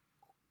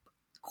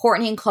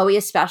 Kourtney and Khloe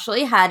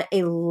especially had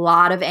a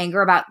lot of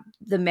anger about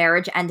the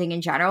marriage ending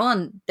in general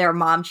and their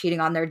mom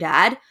cheating on their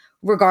dad,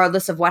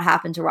 regardless of what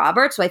happened to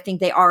Robert. So I think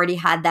they already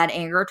had that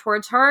anger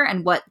towards her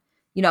and what,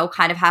 you know,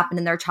 kind of happened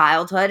in their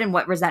childhood and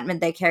what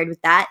resentment they carried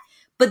with that.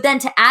 But then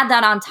to add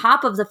that on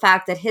top of the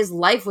fact that his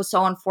life was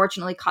so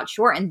unfortunately cut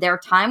short and their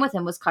time with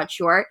him was cut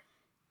short,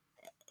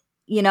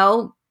 you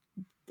know,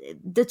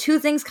 the two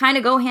things kind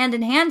of go hand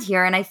in hand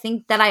here. And I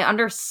think that I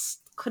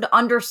could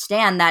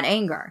understand that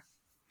anger.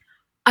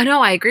 I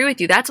know, I agree with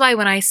you. That's why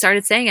when I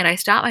started saying it, I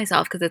stopped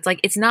myself, because it's like,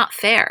 it's not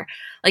fair.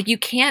 Like, you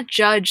can't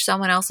judge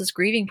someone else's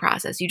grieving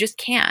process. You just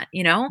can't,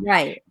 you know?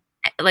 Right.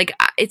 Like,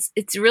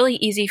 it's really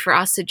easy for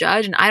us to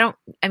judge. And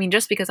I mean,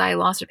 just because I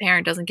lost a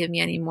parent doesn't give me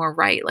any more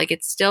right. Like,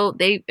 it's still,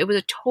 it was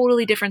a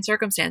totally different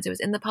circumstance. It was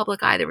in the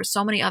public eye. There were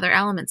so many other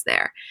elements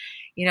there.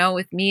 You know,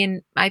 with me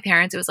and my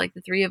parents, it was like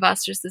the three of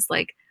us, just this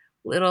like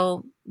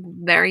little,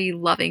 very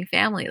loving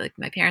family. Like,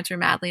 my parents were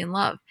madly in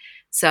love.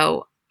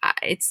 So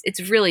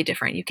it's really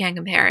different. You can't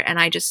compare it. And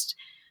it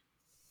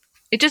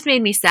just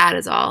made me sad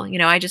is all. You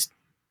know,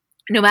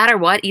 no matter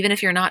what, even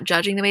if you're not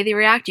judging the way they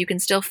react, you can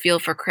still feel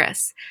for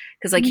Kris.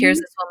 Because like, here's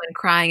this woman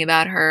crying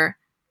about her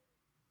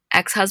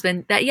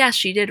ex-husband that, yes,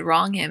 she did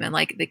wrong him. And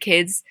like, the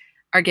kids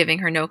are giving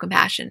her no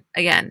compassion.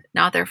 Again,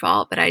 not their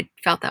fault, but I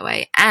felt that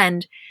way.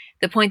 And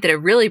the point that it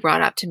really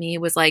brought up to me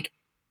was like,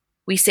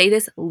 we say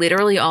this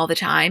literally all the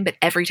time, but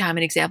every time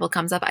an example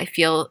comes up, I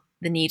feel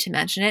the need to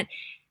mention it.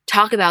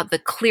 Talk about the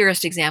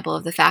clearest example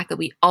of the fact that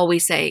we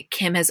always say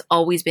Kim has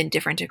always been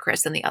different to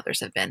Kris than the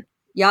others have been.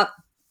 Yep.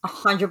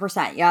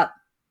 100%. Yep.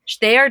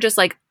 They are just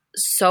like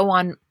so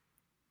on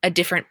a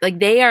different, like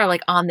they are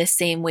like on this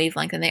same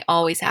wavelength and they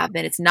always have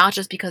been. It's not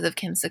just because of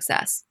Kim's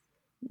success.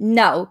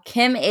 No,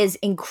 Kim is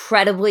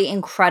incredibly,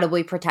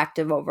 incredibly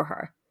protective over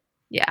her.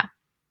 Yeah.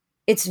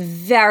 It's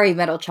very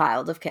middle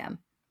child of Kim.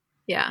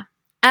 Yeah.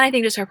 And I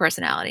think just her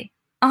personality.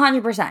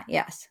 100%,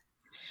 yes.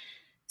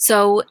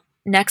 So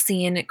next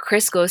scene,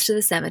 Chris goes to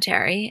the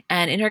cemetery,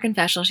 and in her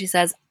confessional, she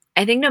says,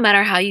 I think no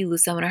matter how you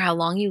lose someone or how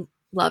long you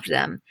loved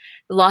them,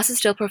 the loss is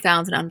still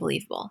profound and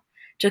unbelievable.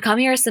 To come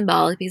here is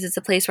symbolic because it's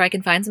a place where I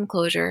can find some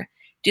closure,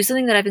 do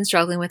something that I've been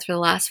struggling with for the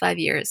last 5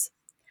 years.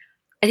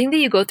 I think that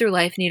you go through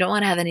life and you don't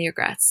want to have any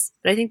regrets,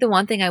 but I think the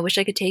one thing I wish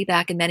I could take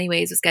back in many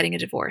ways was getting a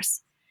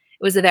divorce.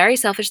 It was a very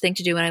selfish thing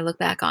to do when I look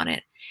back on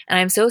it, and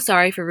I'm so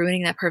sorry for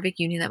ruining that perfect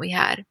union that we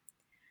had.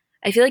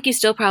 I feel like you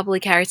still probably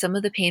carry some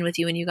of the pain with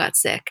you when you got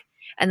sick,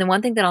 and the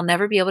one thing that I'll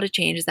never be able to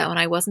change is that when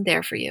I wasn't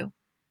there for you.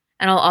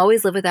 And I'll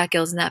always live with that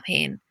guilt and that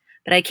pain,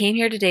 but I came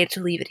here today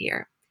to leave it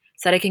here,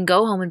 so that I can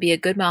go home and be a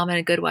good mom and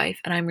a good wife,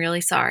 and I'm really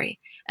sorry,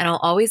 and I'll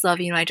always love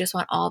you, and I just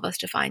want all of us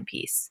to find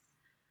peace.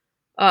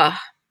 Ugh,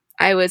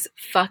 I was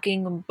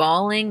fucking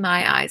bawling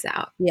my eyes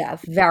out. Yeah,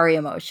 very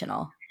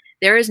emotional.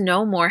 There is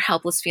no more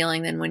helpless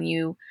feeling than when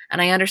you,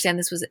 and I understand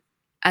this was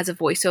as a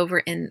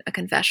voiceover in a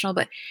confessional,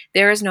 but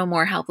there is no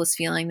more helpless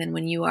feeling than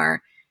when you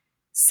are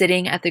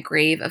sitting at the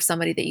grave of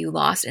somebody that you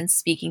lost and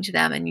speaking to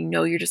them, and you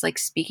know you're just like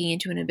speaking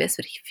into an abyss,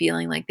 but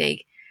feeling like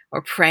they,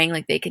 or praying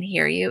like they can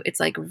hear you. It's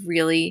like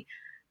really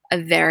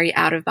a very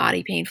out of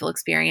body painful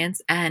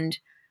experience. And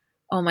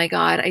oh my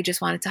God, I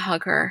just wanted to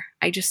hug her.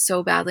 I just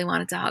so badly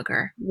wanted to hug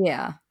her.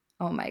 Yeah.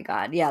 Oh my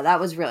God. Yeah, that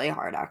was really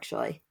hard,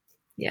 actually.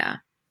 Yeah.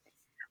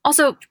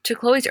 Also, to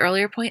Chloe's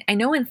earlier point, I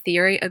know in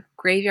theory a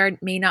graveyard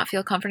may not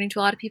feel comforting to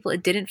a lot of people.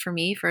 It didn't for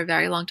me for a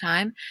very long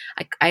time.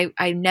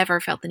 I never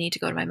felt the need to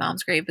go to my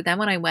mom's grave. But then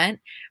when I went,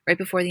 right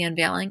before the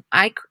unveiling,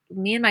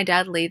 me and my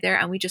dad laid there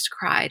and we just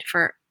cried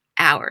for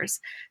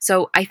hours.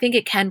 So I think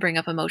it can bring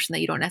up emotion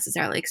that you don't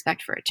necessarily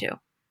expect for it to.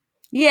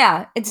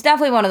 Yeah, it's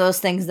definitely one of those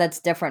things that's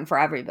different for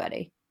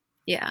everybody.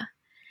 Yeah.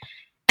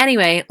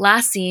 Anyway,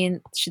 last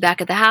scene, she's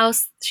back at the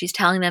house. She's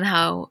telling them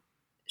how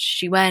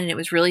she went and it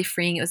was really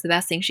freeing. It was the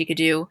best thing she could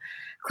do.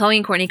 Chloe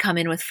and Courtney come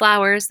in with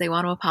flowers. They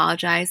want to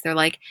apologize. They're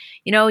like,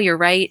 you know, you're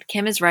right.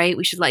 Kim is right.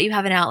 We should let you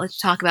have an outlet to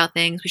talk about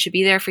things. We should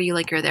be there for you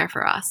like you're there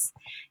for us.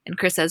 And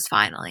Chris says,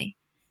 finally.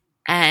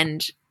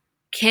 And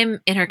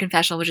Kim, in her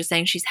confessional, was just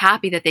saying she's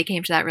happy that they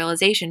came to that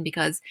realization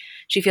because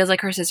she feels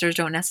like her sisters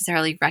don't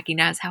necessarily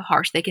recognize how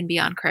harsh they can be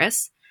on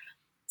Chris.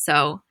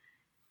 So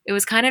it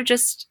was kind of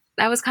just,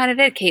 that was kind of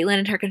it. Caitlin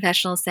in her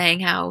confessional is saying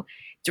how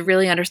it's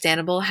really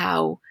understandable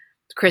how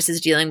Chris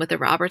is dealing with the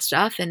Robert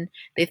stuff, and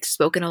they've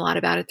spoken a lot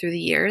about it through the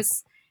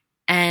years.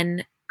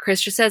 And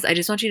Chris just says, I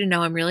just want you to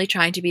know I'm really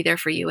trying to be there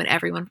for you and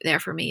everyone there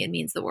for me. It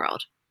means the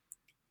world.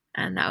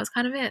 And that was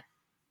kind of it.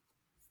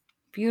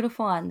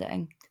 Beautiful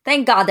ending.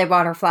 Thank God they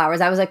brought her flowers.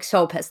 I was like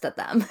so pissed at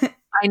them.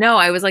 I know.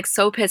 I was like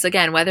so pissed.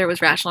 Again, whether it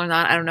was rational or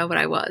not, I don't know, but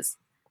I was.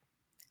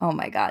 Oh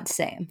my God,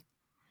 same.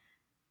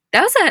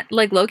 That was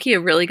like low-key a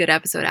really good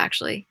episode,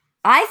 actually.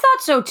 I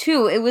thought so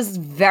too. It was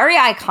very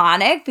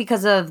iconic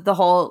because of the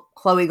whole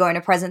Chloe going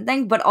to prison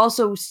thing, but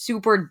also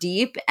super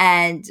deep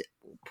and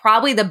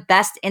probably the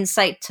best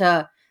insight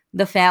to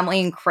the family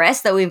and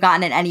Chris that we've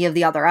gotten in any of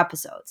the other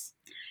episodes.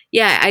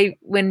 Yeah,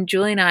 when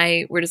Julie and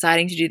I were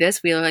deciding to do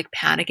this, we were like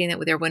panicking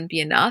that there wouldn't be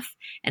enough.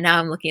 And now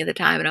I'm looking at the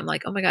time and I'm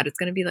like, oh my God, it's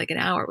going to be like an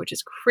hour, which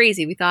is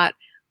crazy. We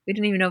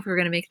didn't even know if we were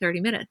going to make 30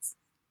 minutes.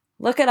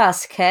 Look at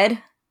us, kid.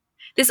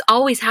 This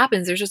always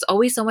happens. There's just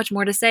always so much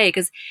more to say,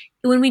 because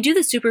when we do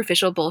the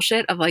superficial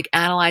bullshit of like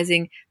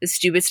analyzing the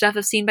stupid stuff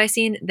of scene by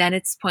scene, then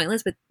it's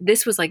pointless. But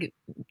this was like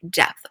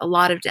depth, a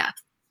lot of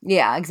depth.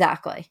 Yeah,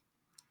 exactly.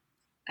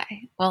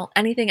 Okay. Well,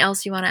 anything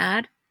else you want to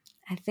add?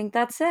 I think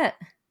that's it.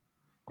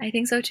 I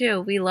think so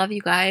too. We love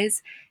you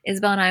guys.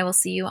 Isabel and I will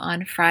see you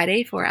on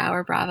Friday for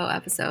our Bravo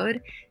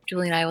episode.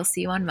 Julie and I will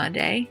see you on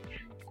Monday.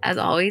 As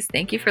always,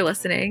 thank you for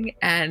listening.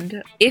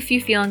 And if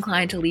you feel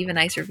inclined to leave a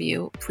nice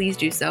review, please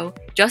do so.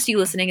 Just you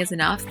listening is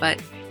enough. But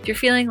if you're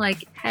feeling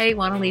like, hey,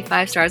 want to leave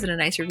 5 stars and a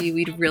nice review,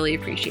 we'd really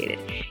appreciate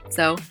it.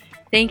 So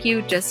thank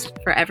you just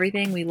for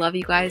everything. We love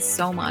you guys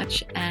so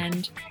much.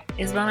 And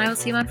Isabel and I will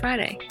see you on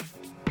Friday.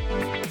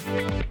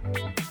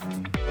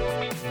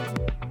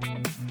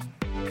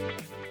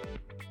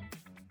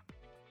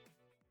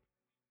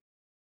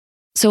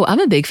 So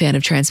I'm a big fan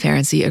of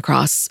transparency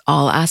across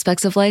all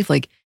aspects of life.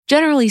 Like,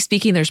 generally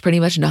speaking, there's pretty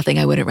much nothing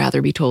I wouldn't rather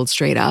be told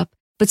straight up.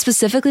 But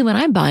specifically when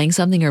I'm buying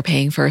something or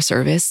paying for a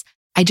service,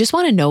 I just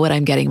want to know what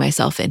I'm getting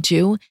myself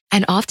into.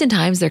 And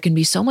oftentimes there can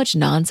be so much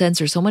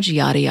nonsense or so much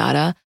yada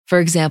yada. For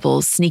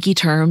example, sneaky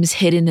terms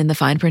hidden in the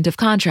fine print of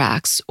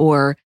contracts,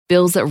 or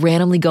bills that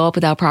randomly go up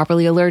without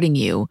properly alerting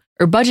you,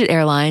 or budget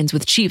airlines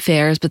with cheap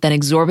fares but then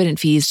exorbitant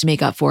fees to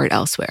make up for it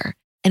elsewhere.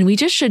 And we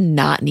just should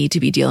not need to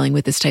be dealing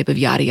with this type of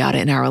yada yada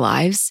in our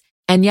lives.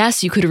 And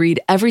yes, you could read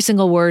every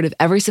single word of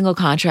every single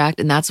contract,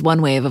 and that's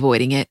one way of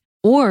avoiding it.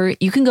 Or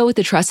you can go with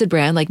a trusted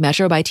brand like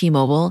Metro by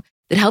T-Mobile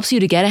that helps you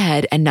to get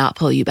ahead and not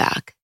pull you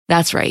back.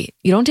 That's right.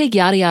 You don't take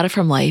yada yada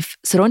from life,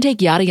 so don't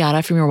take yada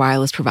yada from your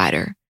wireless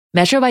provider.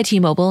 Metro by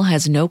T-Mobile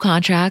has no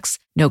contracts,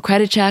 no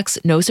credit checks,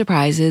 no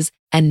surprises,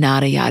 and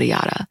nada yada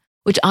yada.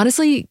 which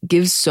honestly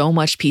gives so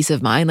much peace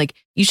of mind. Like,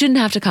 you shouldn't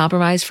have to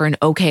compromise for an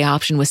okay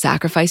option with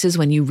sacrifices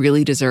when you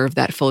really deserve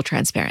that full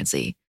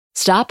transparency.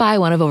 Stop by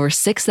one of over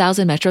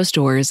 6,000 Metro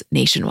stores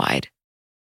nationwide.